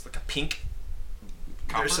 It's like a pink.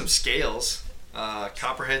 Copper? There's some scales.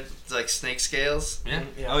 Copperhead, like snake scales. Yeah.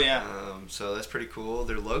 Oh yeah. So that's pretty cool.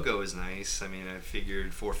 Their logo is nice. I mean, I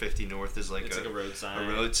figured 450 North is like It's like a road sign.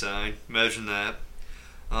 A road sign. Imagine that.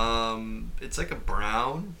 It's like a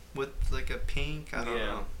brown with like a pink. I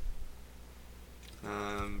don't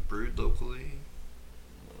know. Brewed locally.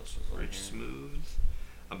 What else is on Rich, here? smooth.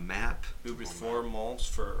 A map. Brewed with 4 malts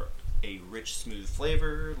for a rich, smooth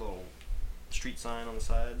flavor. Little street sign on the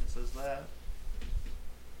side that says that.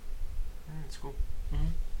 It's cool.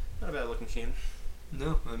 Not a bad looking can.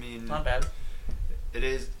 No, I mean, Not bad. it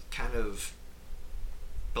is kind of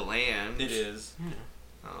bland. It is.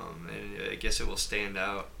 And I guess it will stand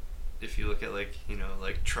out if you look at like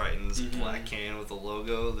Triton's black can with the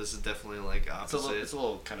logo. This is definitely like It's a opposite.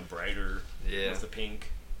 little, kind of brighter. Yeah. With the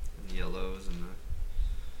pink. And the yellows and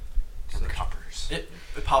And the such. coppers. It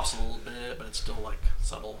pops a little bit, but it's still like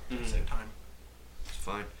subtle at the same time. It's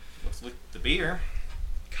fine. Let's look at the beer.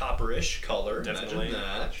 Copperish color. Definitely. Imagine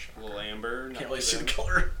that. A little amber. Can't not really too see the bad.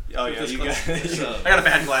 color. Oh yeah, you got. I got a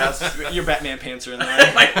bad glass. Your Batman pants are in the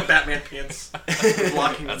way. My Batman pants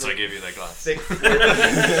blocking. That's why I gave you that glass. Thick.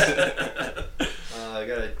 I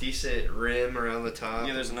got a decent rim around the top.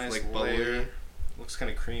 Yeah, there's a nice like layer. bubbly, Looks kind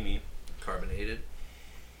of creamy. carbonated.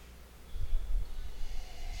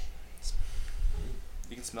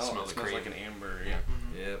 You can smell, Smell it. the It smells cream. like an amber. Yeah.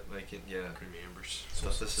 Yep, I can. Yeah. Creamy ambers. So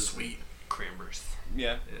this is sweet. Cranberries.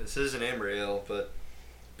 Yeah. Yeah, this is an amber ale, but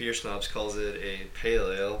Beer Snobs calls it a pale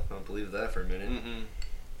ale. I don't believe that for a minute. Mm-mm.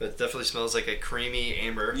 But it definitely smells like a creamy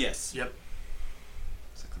amber. Yes. Yep.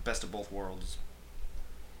 It's like the best of both worlds.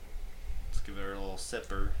 Let's give it a little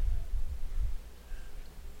sipper.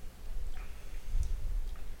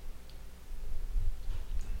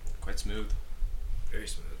 Quite smooth. Very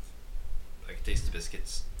smooth. I can taste the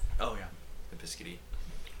biscuits. Oh yeah. The biscuity.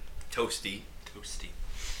 Toasty. Toasty.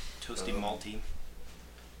 Toasty malty.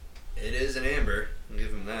 It is an amber. I'll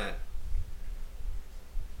give them that.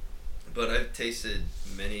 But I've tasted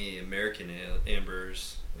many American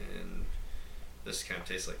ambers, and this kind of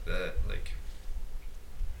tastes like that. Like,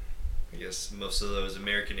 I guess most of those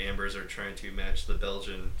American ambers are trying to match the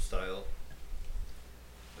Belgian style.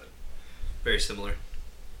 But very similar.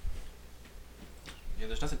 Yeah,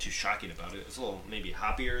 there's nothing too shocking about it. It's a little maybe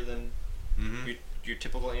hoppier than Mm-hmm. your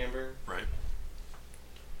typical amber. Right.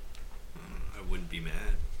 I wouldn't be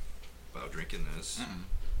mad about drinking this.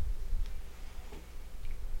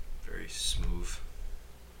 Very smooth.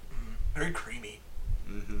 Very creamy.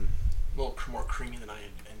 Mm-hmm. A little more creamy than I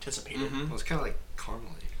had anticipated. Mhm. Well, it's kind of like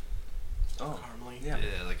caramely. Oh. Caramely. Yeah.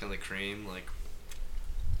 Yeah, like on the cream, like.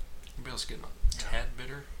 Anybody else getting a tad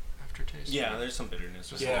bitter aftertaste? Yeah, there's some bitterness.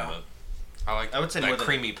 Just Yeah. a little bit. I would say that more than-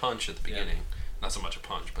 creamy punch at the beginning. Not so much a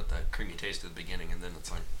punch, but that creamy taste at the beginning, and then it's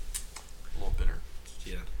like a little bitter.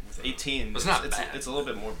 Yeah. With 18, It's not it's bad. a little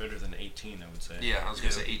bit more bitter than 18, I would say. Yeah, I was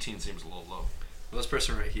gonna Yeah. say 18 seems a little low. Well, this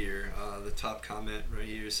person right here, the top comment right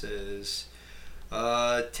here says,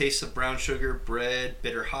 taste of brown sugar, bread,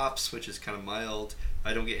 bitter hops, which is kind of mild.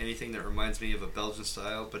 I don't get anything that reminds me of a Belgian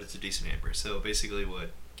style, but it's a decent amber. So basically what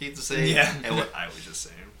Keith was saying Yeah. and what I was just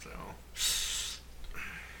saying. So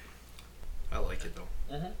I like it though.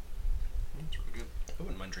 Mm-hmm. It's really good. I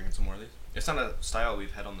wouldn't mind drinking some more of these. It's not a style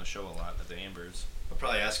we've had on the show a lot, the ambers. I'll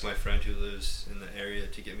probably ask my friend who lives in the area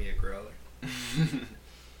to get me a growler.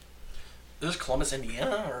 Is this Columbus,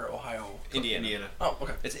 Indiana, or Ohio? Indiana. Oh,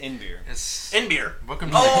 okay. It's in beer. It's In beer. welcome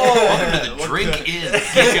to, Oh! welcome to the Drink In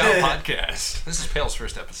Geek Out podcast. This is Pale's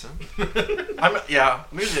first episode. I'm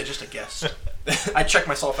usually just a guest. I check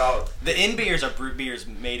myself out. The in beers are brewed beers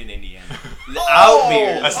made in Indiana. The Oh! out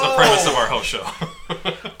beers. That's the premise of our whole show.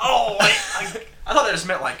 Oh, I thought that just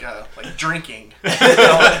meant like drinking.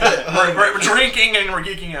 We're drinking and we're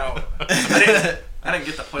geeking out. I didn't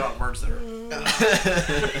get the play on words there.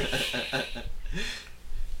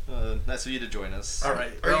 Nice of you to join us. All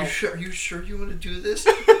right. Are well, you sure? Are you sure you want to do this?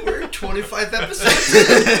 We're at 25 episodes.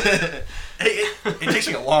 It takes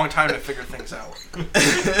me a long time to figure things out.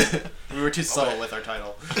 We were too subtle with our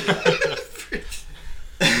title.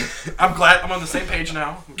 I'm glad I'm on the same page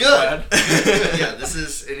now. I'm Good. glad. Yeah, this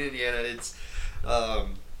is in Indiana. It's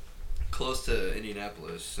close to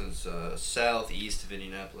Indianapolis. It's southeast of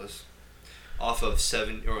Indianapolis. Off of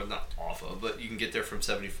not off of, but you can get there from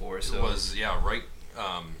 74. So It was, right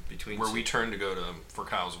between where we turned to go for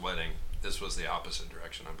Kyle's wedding. This was the opposite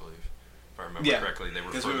direction, I believe. If I remember Yeah. correctly, they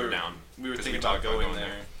were 'Cause further down. We were 'Cause thinking talked about going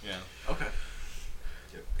there. Yeah. Okay.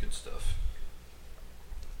 Yep, good stuff.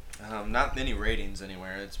 Not many ratings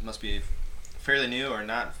anywhere. It must be fairly new or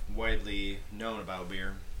not widely known about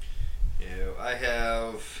beer. Yeah, I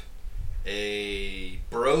have a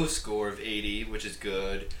Bro score of 80, which is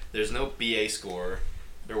good. There's no BA score.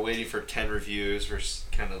 They're waiting for 10 reviews. We're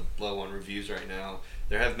kind of low on reviews right now.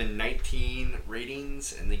 There have been 19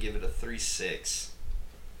 ratings, and they give it a 3.6.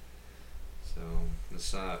 So,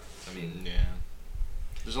 it's not, I mean... Yeah.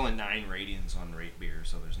 There's only 9 ratings on Rate Beer,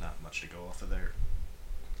 so there's not much to go off of there.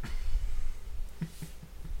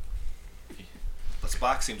 But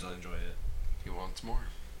Spock seems to enjoy it. He wants more.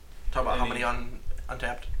 Talk about how Any- many on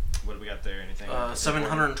Untapped. What do we got there? Anything?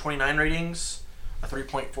 729 ratings, a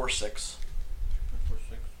 3.46.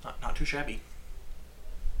 Not too shabby.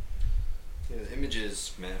 Yeah, the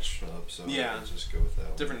images match up, so Yeah. let's just go with that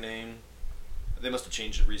one. Different name. They must have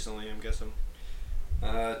changed it recently, I'm guessing.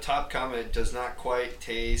 Top comment does not quite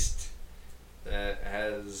taste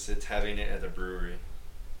as it's having it at the brewery.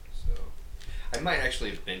 So I might actually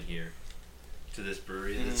have been here to this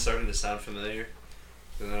brewery. Mhm. It's starting to sound familiar.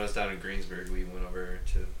 And then I was down in Greensburg, we went over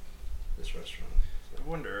to this restaurant. I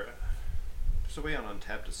wonder. There's a way on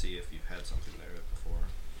Untappd to see if you've had something there before.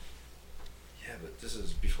 Yeah, but this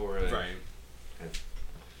is before I had,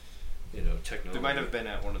 technology. They might have been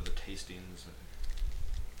at one of the tastings.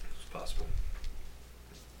 It's possible.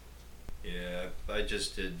 Yeah, I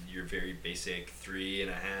just did your very basic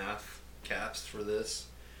 3.5 caps for this.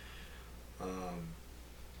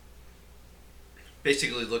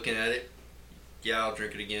 Basically looking at it, yeah, I'll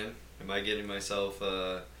drink it again. Am I getting myself,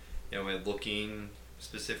 am I looking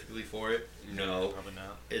specifically for it? No. Probably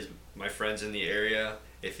not. Is my friend's in the area?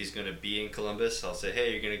 If he's going to be in Columbus, I'll say,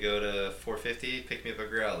 hey, you're going to go to 450, pick me up a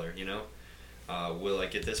growler, Will I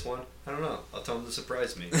get this one? I don't know. I'll tell him to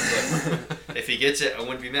surprise me. But if he gets it, I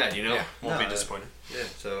wouldn't be mad, Yeah, won't be No, disappointed. Yeah,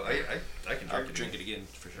 so I can I drink would it. drink it again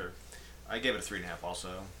for sure. I gave it a 3.5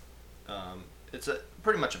 also. It's a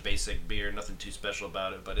pretty much a basic beer, nothing too special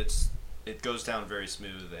about it, but it goes down very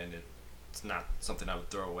smooth, and it's not something I would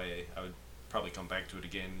throw away. I would probably come back to it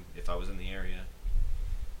again if I was in the area.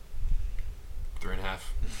 3.5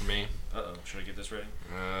 for me. Uh-oh, should I get this ready?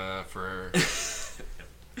 For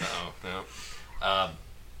no.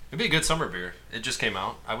 It'd be a good summer beer. It just came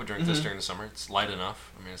out. I would drink this during the summer. It's light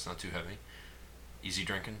enough. I mean, it's not too heavy. Easy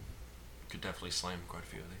drinking. Could definitely slam quite a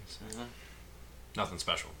few of these. Nothing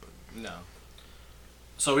special, but No.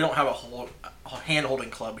 So we don't have a hand-holding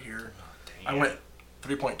club here. I went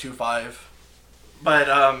 3.25.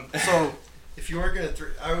 But, so... If you weren't going to,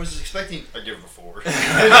 I was expecting, I'd give it a 4.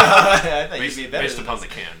 I thought you'd be better based than upon this.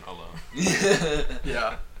 the can alone.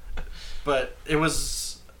 Yeah. But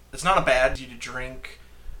it's not a bad tea to drink.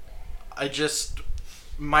 I just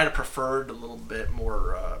might have preferred a little bit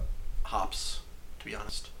more hops, to be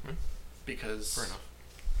honest. Because, Fair enough.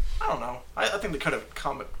 I don't know. I think they could have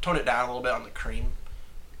toned it down a little bit on the cream.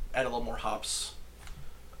 Add a little more hops.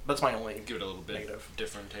 That's my only Give it a little bit negative.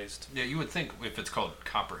 different taste. Yeah, you would think if it's called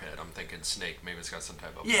Copperhead, I'm thinking snake. Maybe it's got some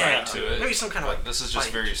type of Yeah, bite to it. maybe some kind of, But like, this is just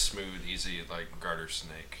bite. very smooth, easy, like garter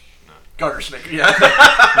snake. Garter snake,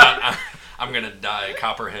 yeah. I'm gonna die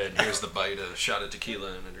Copperhead. Here's the bite, a shot of tequila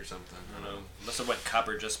in it or something. I don't know. Must have went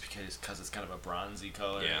copper just because it's kind of a bronzy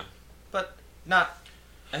color. Yeah, But not...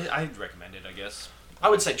 I'd recommend it, I guess. I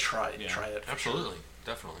would say try it. Yeah. Try it. absolutely,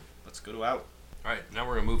 definitely. Let's go to out. All right, now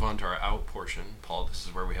we're gonna move on to our out portion. Paul, this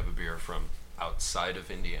is where we have a beer from outside of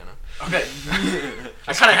Indiana. Okay.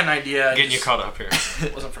 I kind of had an idea. I Getting you just caught up here.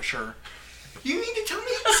 wasn't for sure. You mean to tell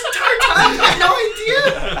me this entire time you had no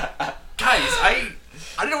idea? Guys, I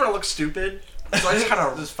didn't want to look stupid, so I just kind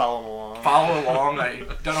of Just follow along. follow along. I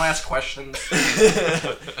don't ask questions.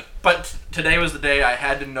 But today was the day I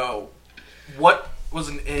had to know what was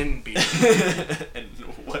an in beer And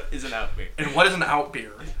what is an out beer? and what is an out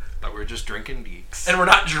beer. But we're just drinking geeks. And we're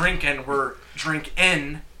not drinking, we're drink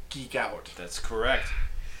in, geek out. That's correct.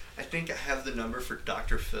 I think I have the number for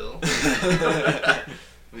Dr. Phil.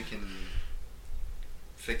 We can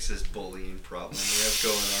fix this bullying problem we have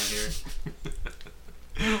going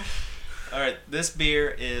on here. All right, this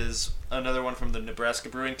beer is another one from the Nebraska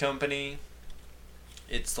Brewing Company.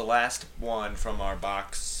 It's the last one from our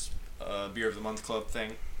box Beer of the Month Club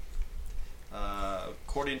thing.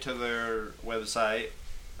 According to their website,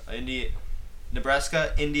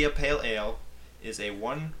 Nebraska India Pale Ale is a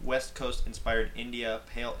one West Coast inspired India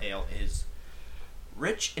Pale Ale. It is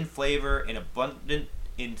rich in flavor and abundant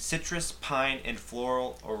in citrus, pine, and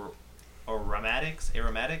floral aromatics,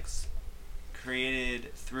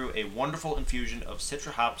 created through a wonderful infusion of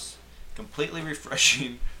citra hops, completely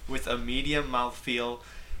refreshing with a medium mouthfeel,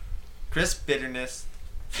 crisp bitterness,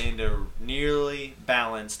 and a nearly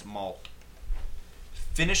balanced malt.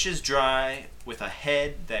 Finishes dry with a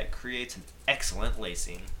head that creates an excellent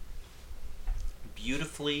lacing.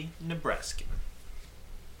 Beautifully Nebraskan.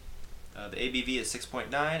 The ABV is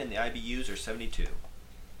 6.9 and the IBUs are 72.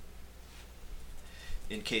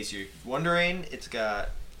 In case you're wondering, it's got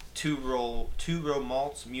two row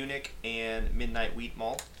malts, Munich and Midnight Wheat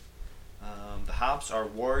malt. The hops are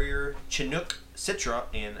Warrior, Chinook, Citra,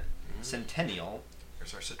 and Centennial.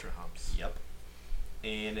 There's our Citra hops. Yep.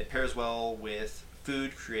 And it pairs well with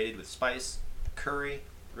food created with spice, curry,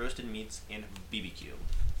 roasted meats, and BBQ.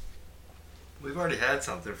 We've already had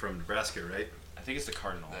something from Nebraska, right? I think it's the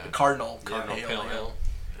Cardinal. Yeah. The Cardinal. Cardinal Pale Pale Ale. Ale.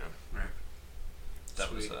 Right.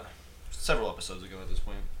 That was Sweet. several episodes ago at this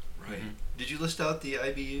point. Right. Mhm. Did you list out the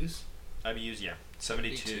IBUs? IBUs, yeah.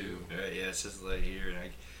 72. Right, yeah, it says right here, and I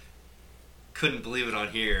couldn't believe it on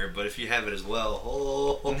here, but if you have it as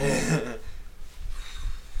well,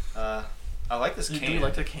 I like this Do can. you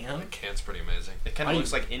like the can? The can's pretty amazing. It kind I of looks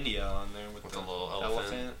use- like India on there with With the a little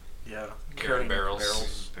elephant. Yeah. Carrying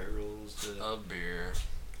barrels. barrels. Of beer.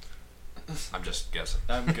 I'm just guessing.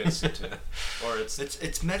 I'm guessing too. Or it's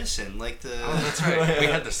It's medicine, like the. Oh, that's right. We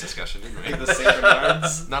had this discussion, didn't we? like the St.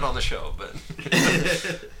 Bernards. Not on the show, but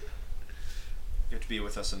You have to be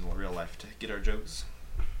with us in real life to get our jokes.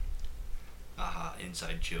 Aha,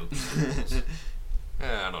 inside joke.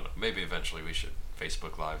 I don't know. Maybe eventually we should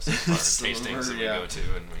Facebook Live some of our Some of tastings our- that yeah. we go to,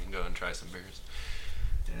 and we can go and try some beers.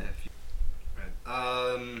 Yeah,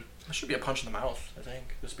 right. That should be a punch in the mouth, I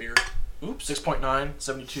think, this beer. Oops. 6.9,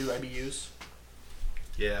 72 IBUs.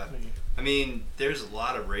 Yeah. I mean, there's a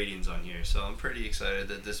lot of ratings on here, so I'm pretty excited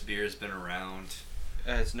that this beer has been around.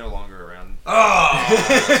 It's no longer around. Oh!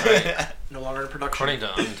 That's right. No longer in production. According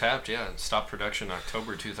to Untapped, yeah, it stopped production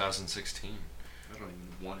October 2016. I don't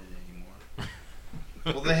even want it anymore.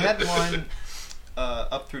 Well, they had one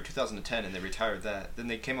up through 2010, and they retired that. Then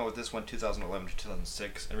they came out with this one 2011 to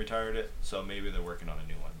 2006 and retired it. So maybe they're working on a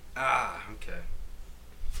new one. Ah, okay.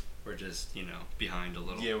 We're just, behind a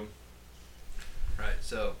little. Yeah. Right,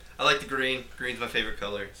 so I like the green. Green's my favorite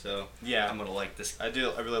color, so Yeah. I'm going to like this. I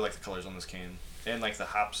really like the colors on this can, and like the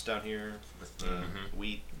hops down here with the Mhm.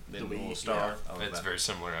 wheat, the The little wheat, star. yeah. I love It's that. very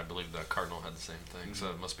similar. I believe the Cardinal had the same thing,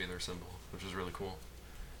 so it must be their symbol, which is really cool.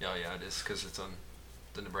 Yeah, it is, because it's on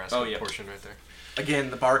the Nebraska Oh, yeah. portion right there.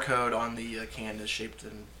 Again, the barcode on the can is shaped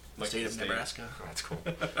in the Like state the of state. Nebraska. Oh, that's cool.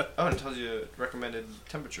 Oh, and it tells you recommended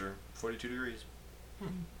temperature 42 degrees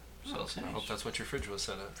Celsius. I hope that's what your fridge was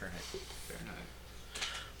set at. Fahrenheit.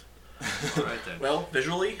 All right, then. Well,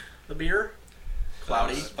 visually, the beer,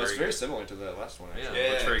 cloudy, Oh, it's very similar to the last one. Yeah. Actually.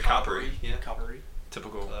 It looks very coppery. Yeah. coppery.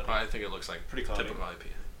 Typical. Cloudy. I think it looks like Pretty cloudy. typical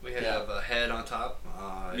IPA. We have Yeah. a head on top.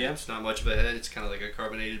 Yeah. It's not much of a head. It's kind of like a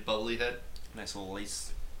carbonated, bubbly head. Nice little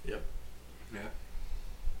lace. Yep. Yeah.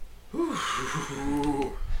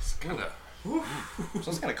 It's kind of So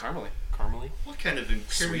it's kind of caramely. caramely. What kind of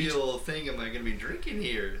imperial thing am I going to be drinking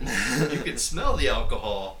here? You can smell the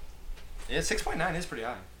alcohol. Yeah, 6.9 is pretty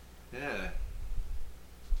high. Yeah.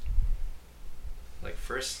 Like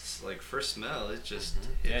first smell, it just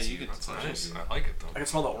Yeah, hits you could- That's punches nice. you. I like it I though. can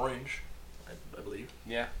smell the orange, I believe.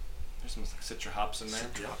 Yeah. There's some citra hops in there.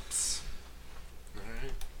 Yep. All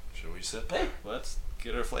right. Shall we sip? Hey, Let's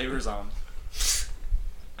get our flavors on.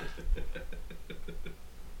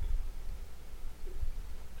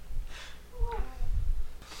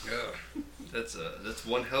 Yeah. That's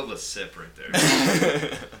one hell of a sip right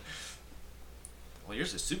there. Well,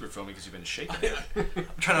 yours is super foamy because you've been shaking it. I'm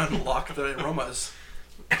trying to unlock the aromas.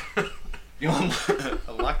 You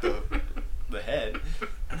unlock the head.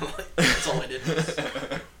 That's all I did.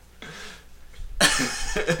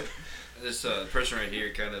 This person right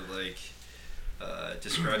here kind of like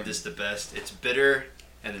described this the best. It's bitter,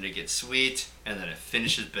 and then it gets sweet, and then it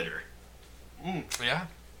finishes bitter. Yeah.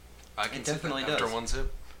 I can It sip definitely after does. one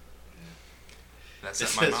sip. That It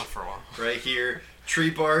set my says mouth for a while. Right here,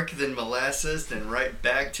 tree bark, then molasses, then right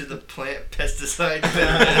back to the plant pesticide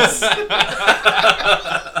bitterness.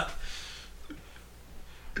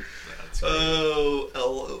 That's Oh,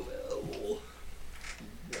 LOL.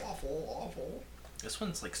 Waffle. This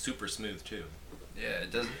one's like super smooth too. Yeah,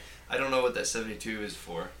 it doesn't. I don't know what that 72 is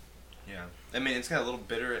for. Yeah. I mean, it's got a little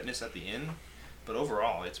bitterness at the end, but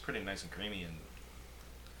overall, it's pretty nice and creamy and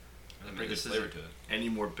I mean, pretty good this flavor isn't to it. any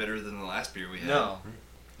more bitter than the last beer we had. No.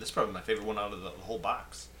 This is probably my favorite one out of the whole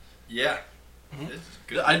box. Yeah. Mhm. This is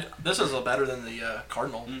good. This is better than the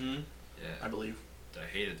Cardinal, Mm-hmm. I Yeah. believe. I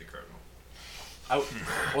hated the Cardinal. I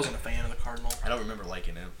wasn't a fan of the Cardinal. I don't remember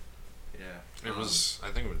liking it. Yeah. It was, I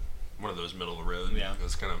think, one of those middle of the road. Yeah. It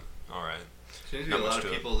was kind of all right. Seems to be Not a much lot of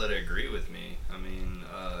to it. people that agree with me. I mean,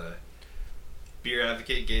 Beer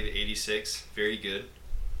Advocate gave it 86. Very good.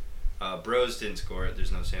 Bros didn't score it.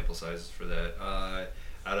 There's no sample sizes for that.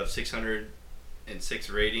 Out of 606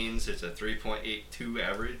 ratings, it's a 3.82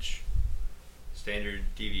 average. Standard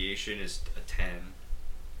deviation is a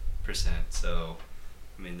 10%. So,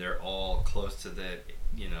 I mean, they're all close to that,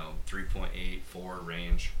 3.84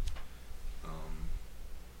 range.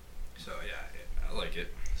 So, yeah, I like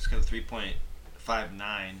it. It's got a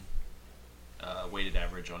 3.59 weighted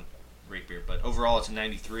average on rate beer, but overall it's a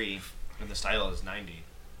 93, and the style is 90.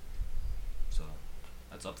 So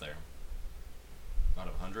that's up there. Out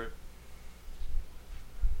of 100.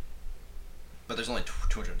 But there's only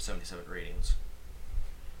 277 ratings.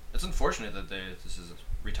 It's unfortunate that this is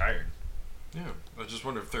retired. Yeah. I just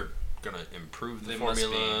wonder if they're gonna improve the They must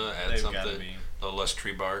formula, be. add They've something. gotta be. A little less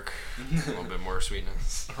tree bark, a little bit more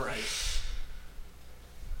sweetness. Right.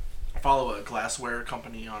 I follow a glassware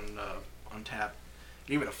company on tap.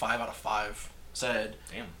 Gave it a 5 out of 5. Said,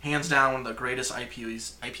 Damn. hands down, one of the greatest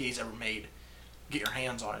IPAs ever made. Get your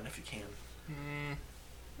hands on it if you can.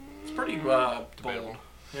 It's pretty bold. Debatable.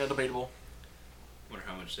 Yeah, debatable. Wonder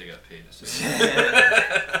how much they got paid to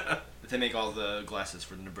say. They make all the glasses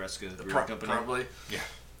for the Nebraska Brewing Company. Probably. Yeah.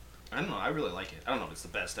 I don't know. I really like it. I don't know if it's the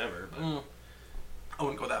best ever, but I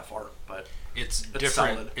wouldn't go that far, but It's different.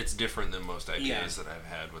 solid. It's different than most IPAs Yeah. that I've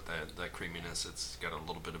had with that creaminess. It's got a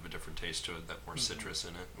little bit of a different taste to it, that more citrus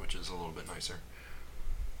in it, which is a little bit nicer.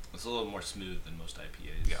 it's a little more smooth than most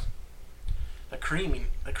IPAs. Yeah. the cream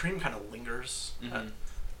kind of lingers Mhm.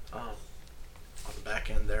 on the back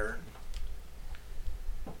end there.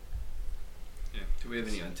 Yeah. Do we have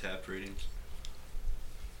any Untapped ratings?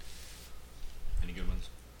 Any good ones?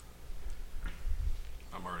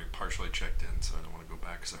 I'm already partially checked in, so I don't want to go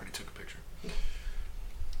back because I already took a picture.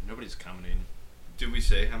 Nobody's commenting. Did we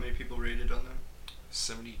say how many people rated on them?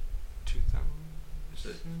 72,000. Is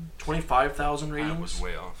it? 25,000 I ratings. was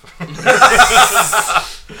way off.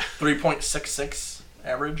 3.66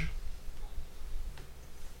 average.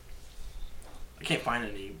 I can't find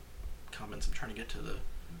any comments. I'm trying to get to the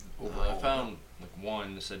overall. I found like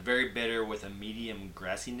one that said very bitter with a medium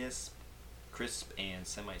grassiness, crisp and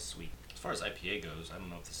semi-sweet. As far as IPA goes, I don't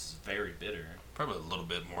know if this is very bitter. Probably a little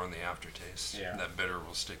bit more in the aftertaste. Yeah. That bitter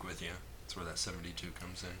will stick with you. That's where that 72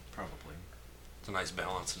 comes in. Probably. It's a nice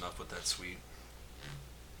balance enough with that sweet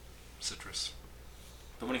citrus.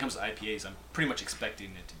 But when it comes to IPAs, I'm pretty much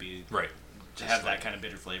expecting it to be Right. to have that kind of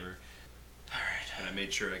bitter flavor. All And I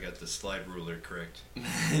made sure I got the slide ruler correct. right,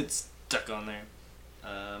 it's stuck on there.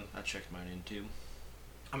 I checked mine in too.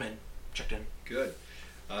 I'm in. Checked in. Good.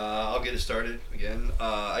 I'll get it started again.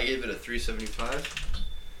 I gave it a 375.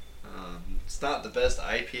 It's not the best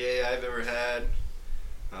IPA I've ever had.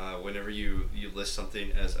 Whenever you list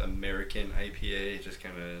something as American IPA, it just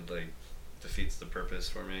kind of like defeats the purpose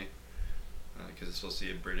for me. Because it's supposed to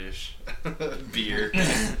be a British beer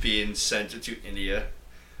being sent to India.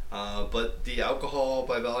 But the alcohol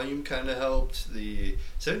by volume kind of helped. The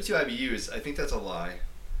 72 IBUs, I think that's a lie.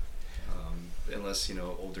 Unless,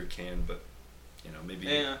 older can, but,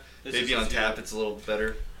 maybe maybe on tap it's a little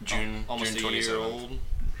better. Almost June a year 27th. old.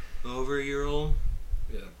 Over a year old.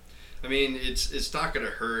 Yeah. I mean, it's not going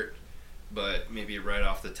to hurt, but maybe right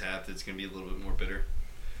off the tap it's going to be a little bit more bitter.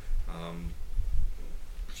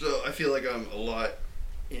 So I feel like I'm a lot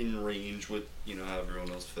in range with, how everyone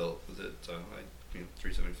else felt with it. So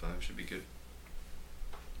 375 should be good.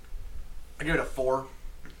 I give it a 4.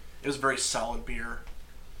 It was a very solid beer.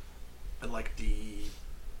 I like the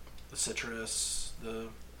citrus, a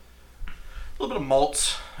little bit of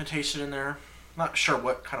malts I tasted in there. Not sure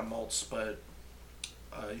what kind of malts, but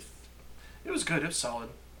it was good. It was solid.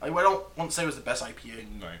 I won't say it was the best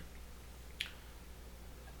IPA. Right.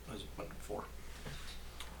 I went 4.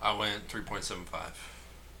 I went 3.75.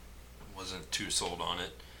 Wasn't too sold on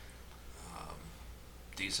it.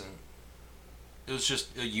 Decent. It was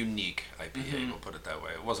just a unique IPA, we'll put it that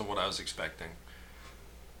way. It wasn't what I was expecting.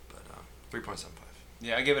 But 3.75.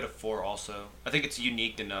 Yeah, I give it a 4 also. I think it's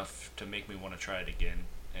unique enough to make me want to try it again,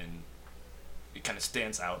 and it kind of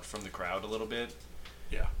stands out from the crowd a little bit.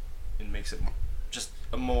 Yeah. And makes it just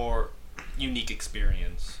a more unique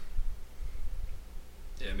experience.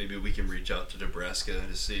 Yeah, maybe we can reach out to Nebraska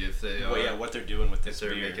to see if they are. Well, yeah, what they're doing with if this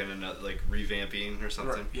they're beer. making another, revamping or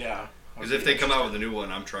something. Yeah. Because if they come out with a new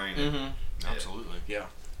one, I'm trying it. Mm-hmm. Absolutely. Yeah.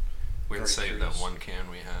 We can Very save curious. that one can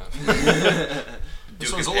we have. This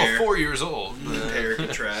Do one's a compare. little 4 years old. Compare,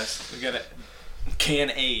 contrast. We got a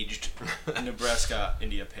can aged Nebraska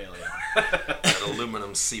India Pale Ale. That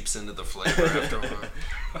aluminum seeps into the flavor after a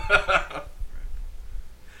while.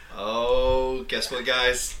 Oh, guess what,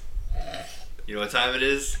 guys? You know what time it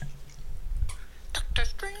is?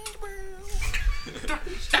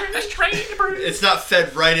 It's not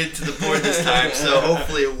fed right into the board this time, so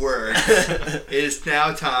hopefully it works. It is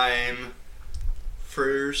now time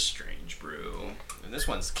for Strange Brew. And this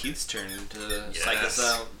one's Keith's turn to psych us Yes.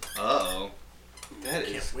 out. Uh-oh. That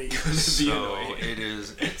Can't is wait. gonna be So annoying.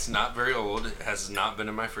 it's not very old. It has not been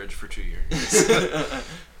in my fridge for 2 years.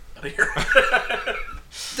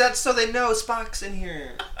 That's so they know Spock's in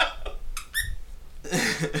here.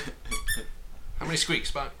 How many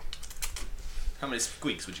squeaks, Spock? How many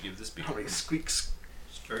squeaks would you give this beer? How many squeaks?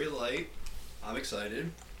 It's very light. I'm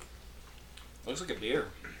excited. Looks like a beer.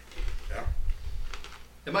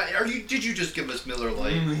 Did you just give us Miller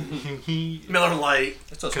Lite? Miller Lite.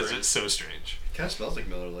 That's so Because strange. it's so strange. Kind of smells like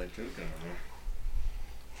Miller Lite too. I don't know.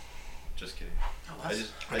 Just kidding. Oh, I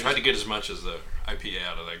just I tried to get as much as the IPA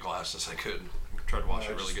out of that glass as I could. Tried to wash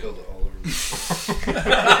it really good. Spilled it all over me.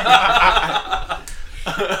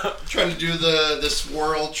 Trying to do the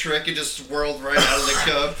swirl trick, it just swirled right out of the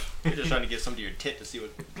cup. You're just trying to get some to your tit to see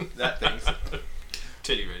what that thinks.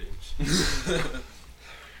 Titty ratings.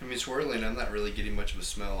 I mean, swirling, I'm not really getting much of a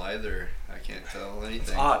smell either. I can't tell anything.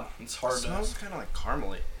 It's odd. It's hard It to. smells kind of like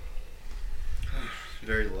caramely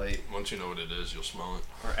Very light. Once you know what it is, you'll smell it.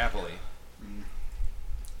 or appley.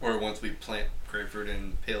 Or once we plant grapefruit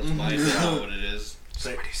in Pale's mind, we know what it is.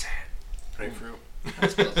 Somebody said. Grapefruit. It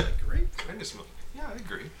smells like grape. I can smell. Yeah, I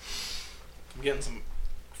agree. I'm getting some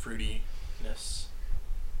fruitiness.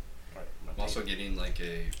 I'm also getting like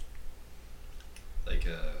a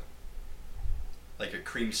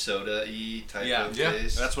cream soda-y type Yeah. of Yeah,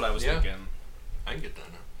 taste. That's what I was Yeah. thinking. I can get that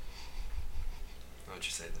now. Why don't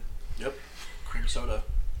you say that? Yep. Cream soda.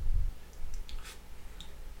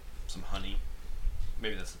 Some honey.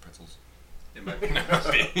 Maybe that's the pretzels. It might be.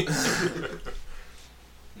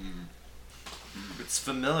 It's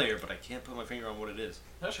familiar, but I can't put my finger on what it is.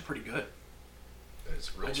 It's actually pretty good.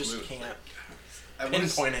 It's real I just smooth. can't I want to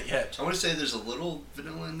pinpoint it yet. say there's a little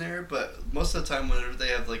vanilla in there, but most of the time whenever they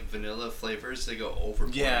have like vanilla flavors, they go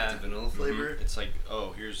overboard Yeah. with the vanilla flavor. It's like,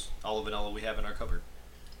 oh, here's all the vanilla we have in our cupboard.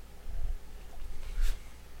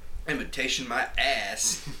 Imitation my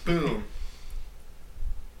ass. Boom.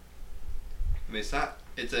 I mean,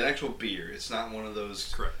 it's an actual beer. It's not one of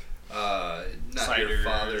those, Correct. not your Ciders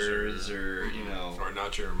father's or, you know. Or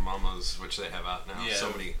not your mama's, which they have out now. Yeah.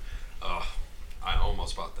 Somebody, I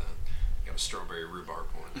almost bought that. Got a strawberry rhubarb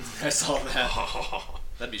one. I saw that.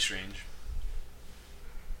 That'd be strange.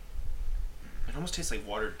 It almost tastes like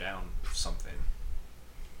watered down something.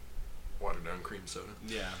 Watered down cream soda.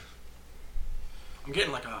 Yeah. I'm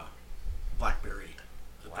getting like a blackberry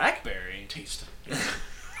Blackberry? taste. I'm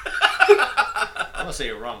gonna say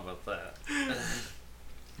you're wrong about that.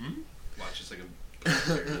 Watch, it's like a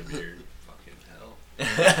blackberry beer. Fucking hell.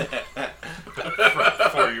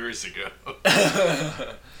 4 years ago.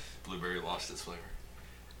 Blueberry lost its flavor.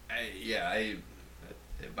 It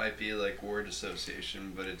might be like word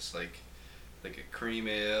association, but it's like a cream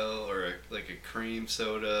ale or like a cream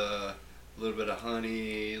soda, a little bit of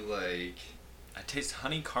honey, like. I taste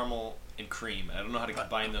honey, caramel, and cream. I don't know how to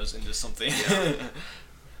combine those into something.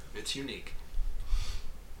 It's unique.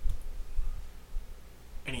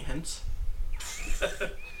 Any hints? What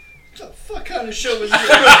the fuck kind of show is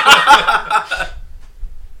this?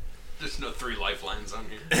 There's no 3 lifelines on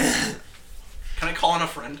here. Can I call in a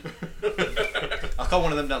friend? I'll call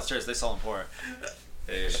one of them downstairs. They saw him pour it.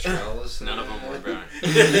 Hey, Australis. None of them were buying.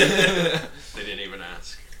 They didn't even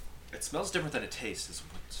ask. It smells different than it tastes. Is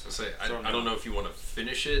what's So say, I thrown don't out. know if you want to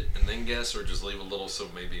finish it and then guess, or just leave a little so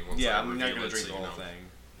maybe once Yeah, I I'm reveal not gonna it, drink so the you whole know. thing.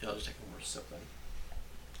 Yeah, I'll just take one more sip then.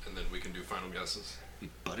 And then we can do final guesses.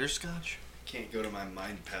 Butterscotch? Can't go to my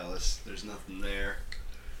mind palace. There's nothing there.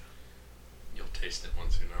 You'll taste it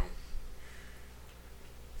once you know.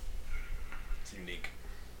 It's unique.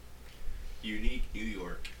 Unique New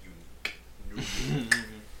York. Unique.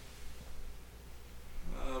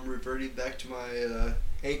 I'm reverting back to my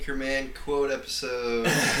Anchorman quote episode.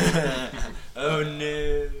 Oh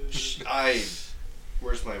no.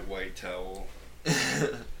 Where's my white towel?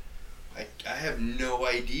 I have no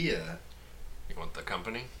idea. You want the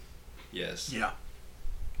company? Yes. Yeah.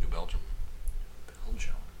 New Belgium.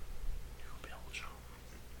 Belgium. New Belgium.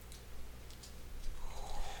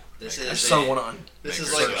 This I is so want on. This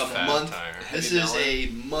is Makers like of a Fat month. Tire. This Heavy is a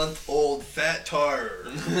month-old fat tar.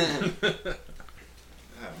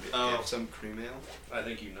 Oh. Have some cream ale. I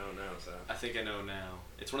think you know now, so. I think I know now.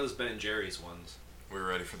 It's one of those Ben and Jerry's ones. We're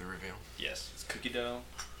ready for the reveal. Yes. It's cookie dough.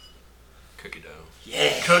 Cookie dough.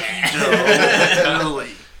 Yeah. Cookie dough.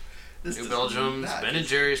 Literally. This New does Belgium's not Ben and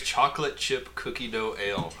Jerry's chocolate chip cookie dough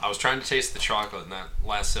ale. I was trying to taste the chocolate, and that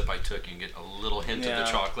last sip I took, you can get a little hint of Yeah.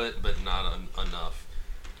 the chocolate, but not enough.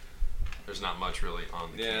 There's not much really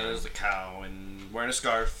on the Yeah, can. there's the cow and wearing a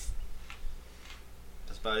scarf.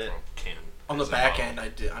 That's about it. Well, can. On the Is it back bottle?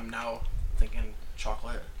 end, I'm now thinking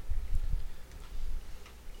chocolate.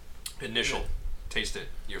 Initial. Taste it.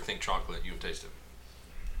 You think chocolate, you taste it.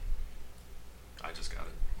 I just got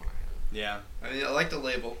it when I had Yeah. I mean, I like the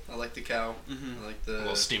label. I like the cow. Mhm. I like it. A the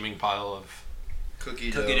little steaming pile of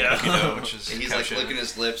cookie Cookie dough. dough. cookie dough, which is And he's like captured. licking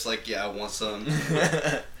his lips, like, yeah, I want some.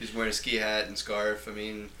 He's wearing a ski hat and scarf. I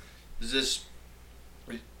mean, does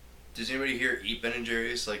anybody here eat Ben and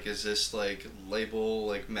Jerry's? Like, is this like label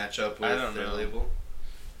like match up with I don't their know. label?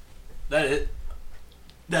 That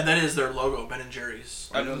is their logo, Ben and Jerry's.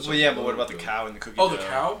 I know it's well, a yeah, but what about the logo. cow and the cookie Oh, dough? the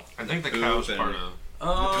cow? I think the Ooh, cow's Ben. part of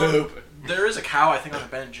Poop. There is a cow, I think, on a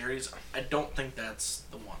Ben and Jerry's. I don't think that's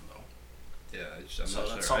the one though. Yeah, I'm So not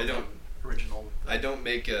that's sure. something original. I don't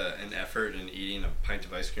make an effort in eating a pint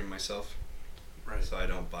of ice cream myself, Right. so I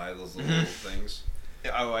don't buy those little things.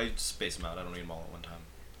 Yeah, I space them out. I don't eat them all at one time.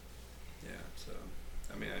 Yeah, so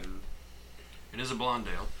I mean, It is a blonde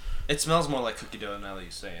ale. It smells more like cookie dough now that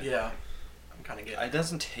you say it. Yeah. I'm kind of getting. It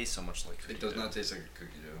doesn't taste so much like cookie it does dough. not taste like a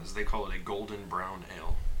cookie dough. As they call it, a golden brown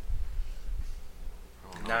ale.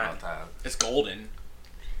 I don't know Nah. about that. It's golden.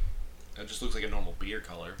 It just looks like a normal beer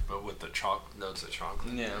color. But with the notes of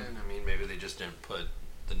chocolate, Yeah. in, I mean, maybe they just didn't put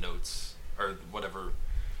the notes or whatever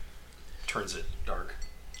turns it dark.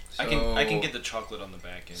 I can get the chocolate on the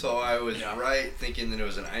back end. So I was Yeah. right thinking that it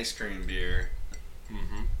was an ice cream beer,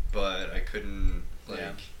 Mm-hmm. but I couldn't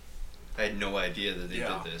Yeah. I had no idea that they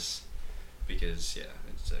Yeah. did this because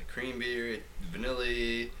it's a cream beer,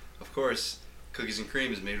 vanilla. Of course, cookies and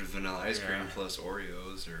cream is made with vanilla ice cream Yeah. plus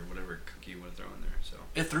Oreos or whatever cookie you want to throw in there. So,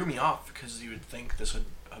 It threw me off because you would think this would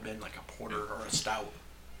have been like a porter or a stout.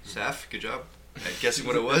 Saf, good job at guessing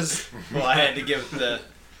what it was. well, I had to give the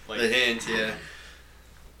The hint, yeah.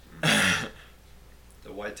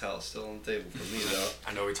 The white towel is still on the table for me though.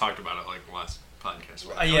 I know we talked about it like the last podcast.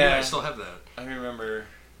 But Yeah. I still have that. I remember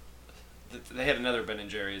they had another Ben and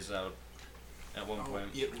Jerry's out at one point.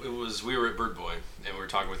 It was we were at Bird Boy and we were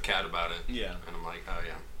talking with Kat about it. Yeah. And I'm like, oh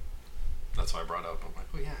yeah. That's why I brought it up. I'm like,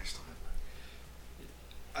 oh yeah, I still have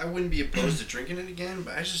that. I wouldn't be opposed to drinking it again,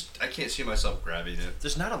 but I can't see myself grabbing it.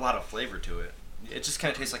 There's not a lot of flavor to it. It just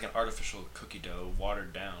kind of tastes like an artificial cookie dough,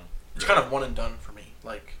 watered down. It's kind of one and done for me.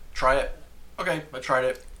 Like, try it. Okay, I tried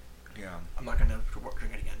it. Yeah. I'm not gonna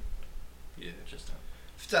drink it again. Yeah. Just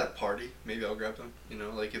If it's at a party, maybe I'll grab them. You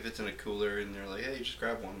know, like if it's in a cooler and they're like, hey, just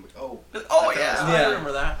grab one. I'm like, oh. Oh that yeah, sounds- I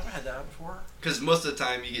remember that. I've had that before. Because most of the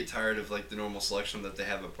time you get tired of like the normal selection that they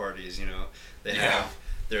have at parties. You know, they Yeah. have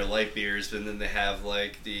their light beers, and then they have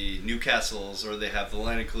like the Newcastles, or they have the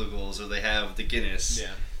Leinenklugels, or they have the Guinness.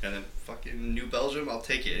 Yeah. And then fucking New Belgium, I'll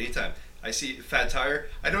take it anytime. I see Fat Tire.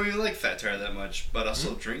 I don't even like Fat Tire that much, but I'll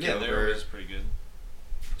still drink Yeah, it they're over always pretty good.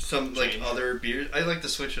 some like change. other beers. I like to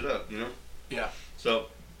switch it up. You know. Yeah. So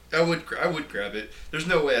I would grab it. There's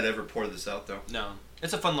no way I'd ever pour this out though. No,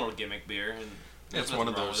 it's a fun little gimmick beer, and there's It's one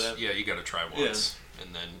of nothing wrong those. with it. Yeah, you got to try once,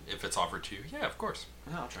 and then if it's offered to you, yeah, of course.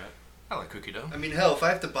 Yeah, I'll try it. I like cookie dough. I mean, hell, if I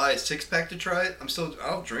have to buy a 6-pack to try it,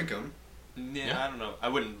 I'll drink them. Yeah, Yeah. I don't know. I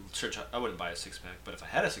wouldn't buy a 6-pack, but if I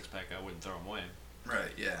had a 6-pack, I wouldn't throw them away.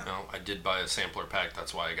 Right. Yeah. No, I did buy a sampler pack.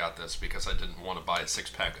 That's why I got this, because I didn't want to buy a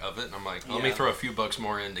 6-pack of it. And I'm like, let me Yeah. throw a few bucks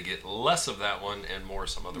more in to get less of that one and more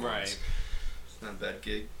some other Right. ones. It's not a bad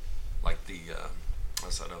gig. Like the,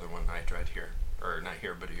 what's that other one I tried here? Or not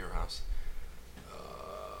here, but at your house.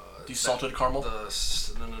 Do you salted caramel? No.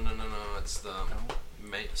 It's the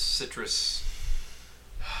citrus.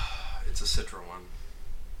 It's a Citra one.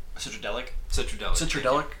 Citradelic. Citradelic.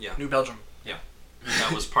 Citradelic. Yeah. New Belgium.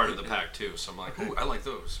 That was part of the pack too. So I'm like, ooh, I like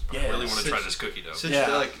those. But I Yeah, really want to try Cit- this cookie dough.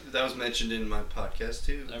 Citradelic, that was mentioned in my podcast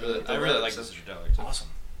too. I the really like episode. the Citradelic. Too. Awesome.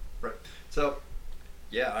 So,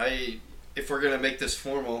 yeah, if we're gonna make this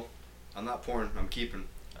formal, I'm not pouring. I'm keeping.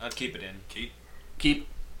 I'd keep it in. Keep.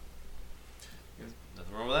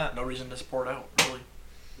 Nothing wrong with that. No reason to pour it out. Really.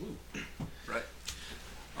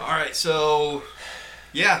 All right. So,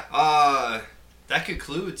 yeah, that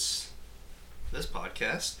concludes this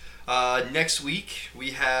podcast. Next week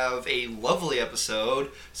we have a lovely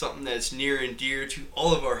episode, something that's near and dear to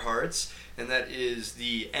all of our hearts, and that is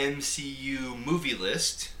the MCU movie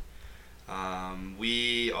list.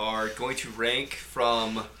 We are going to rank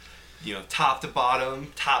from, top to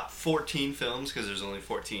bottom, top 14 films, because there's only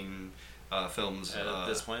 14 films At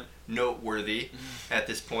this point. noteworthy at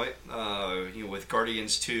this point. With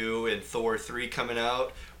Guardians 2 and Thor 3 coming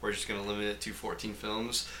out, we're just going to limit it to 14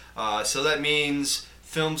 films. So that means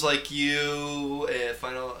films like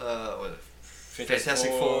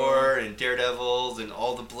Fantastic Four and Daredevils and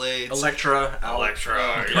All the Blades. Electra.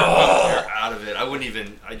 Electra. You're out of it. I didn't even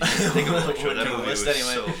think of Electra. That Wouldn't movie was list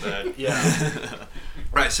anyway. so bad. Yeah.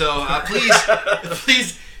 Right, so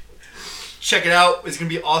please check it out. It's gonna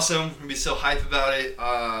be awesome. I'm gonna be so hype about it.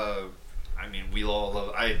 I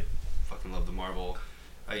fucking love the Marvel.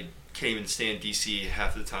 I can't even stand DC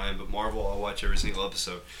half the time, but Marvel, I'll watch every single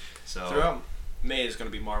episode. So Throughout May is going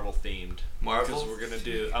to be Marvel themed. Marvel. Because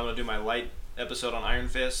I'm going to do my light episode on Iron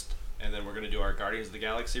Fist, and then we're going to do our Guardians of the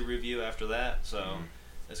Galaxy review after that. So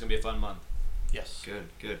it's going to be a fun month. Yes.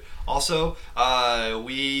 Good. Also,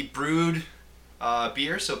 we brewed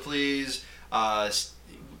beer, so please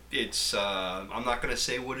it's I'm not going to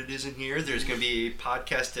say what it is in here. There's going to be a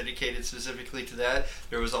podcast dedicated specifically to that.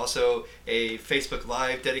 There was also a Facebook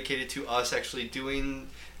Live dedicated to us actually doing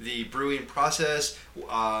the brewing process.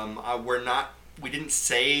 We didn't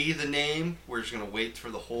say the name. We're just going to wait for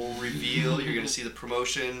the whole reveal. You're going to see the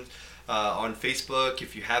promotion on Facebook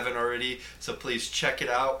if you haven't already. So please check it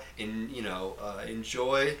out and,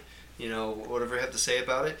 enjoy, whatever you have to say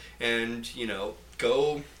about it. And,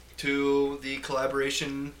 go to the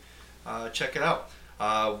collaboration, check it out.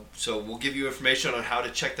 So we'll give you information on how to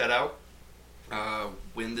check that out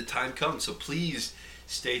when the time comes. So please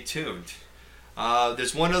stay tuned.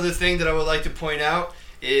 There's one other thing that I would like to point out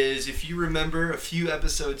is if you remember a few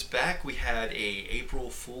episodes back, we had a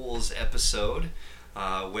April Fool's episode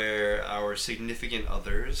where our significant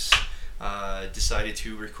others decided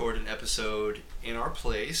to record an episode in our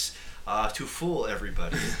place to fool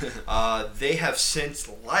everybody. They have since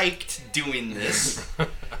liked doing this.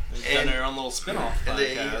 They've done their own little spin-off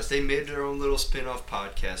podcast. They made their own little spin-off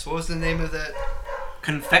podcast. What was the name of that?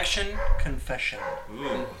 Confection Confession.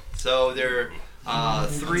 Ooh. So they're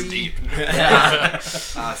three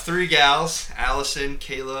gals, Allison,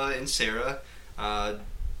 Kayla, and Sarah,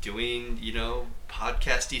 doing,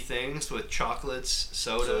 podcasty things with chocolates,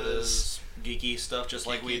 sodas, geeky stuff just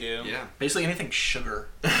like we do. Yeah. Basically anything sugar.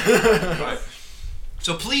 Right.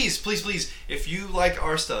 So please, if you like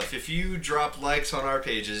our stuff, if you drop likes on our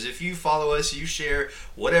pages, if you follow us, you share,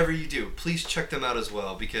 whatever you do, please check them out as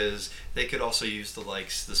well, because they could also use the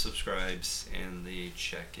likes, the subscribes, and the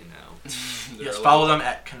checking out. Yes, follow them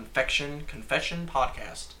at Confection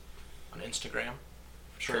Podcast on Instagram. I'm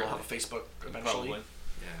sure we'll have a Facebook eventually. Probably.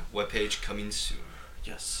 Yeah, webpage coming soon.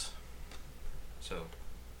 Yes. So,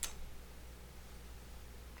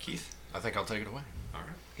 Keith? I think I'll take it away. All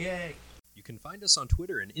right. Yay. You can find us on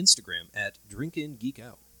Twitter and Instagram at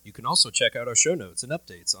DrinkinGeekOut. You can also check out our show notes and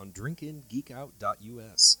updates on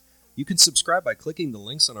drinkingeekout.us. You can subscribe by clicking the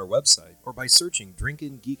links on our website or by searching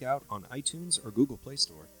Drinkin' Geek Out on iTunes or Google Play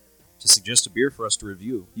Store. To suggest a beer for us to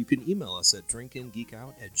review, you can email us at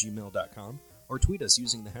drinkingeekout@gmail.com or tweet us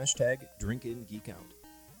using the hashtag DrinkinGeekOut.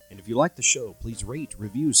 And if you like the show, please rate,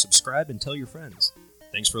 review, subscribe, and tell your friends.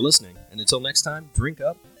 Thanks for listening, and until next time, drink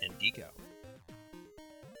up and geek out.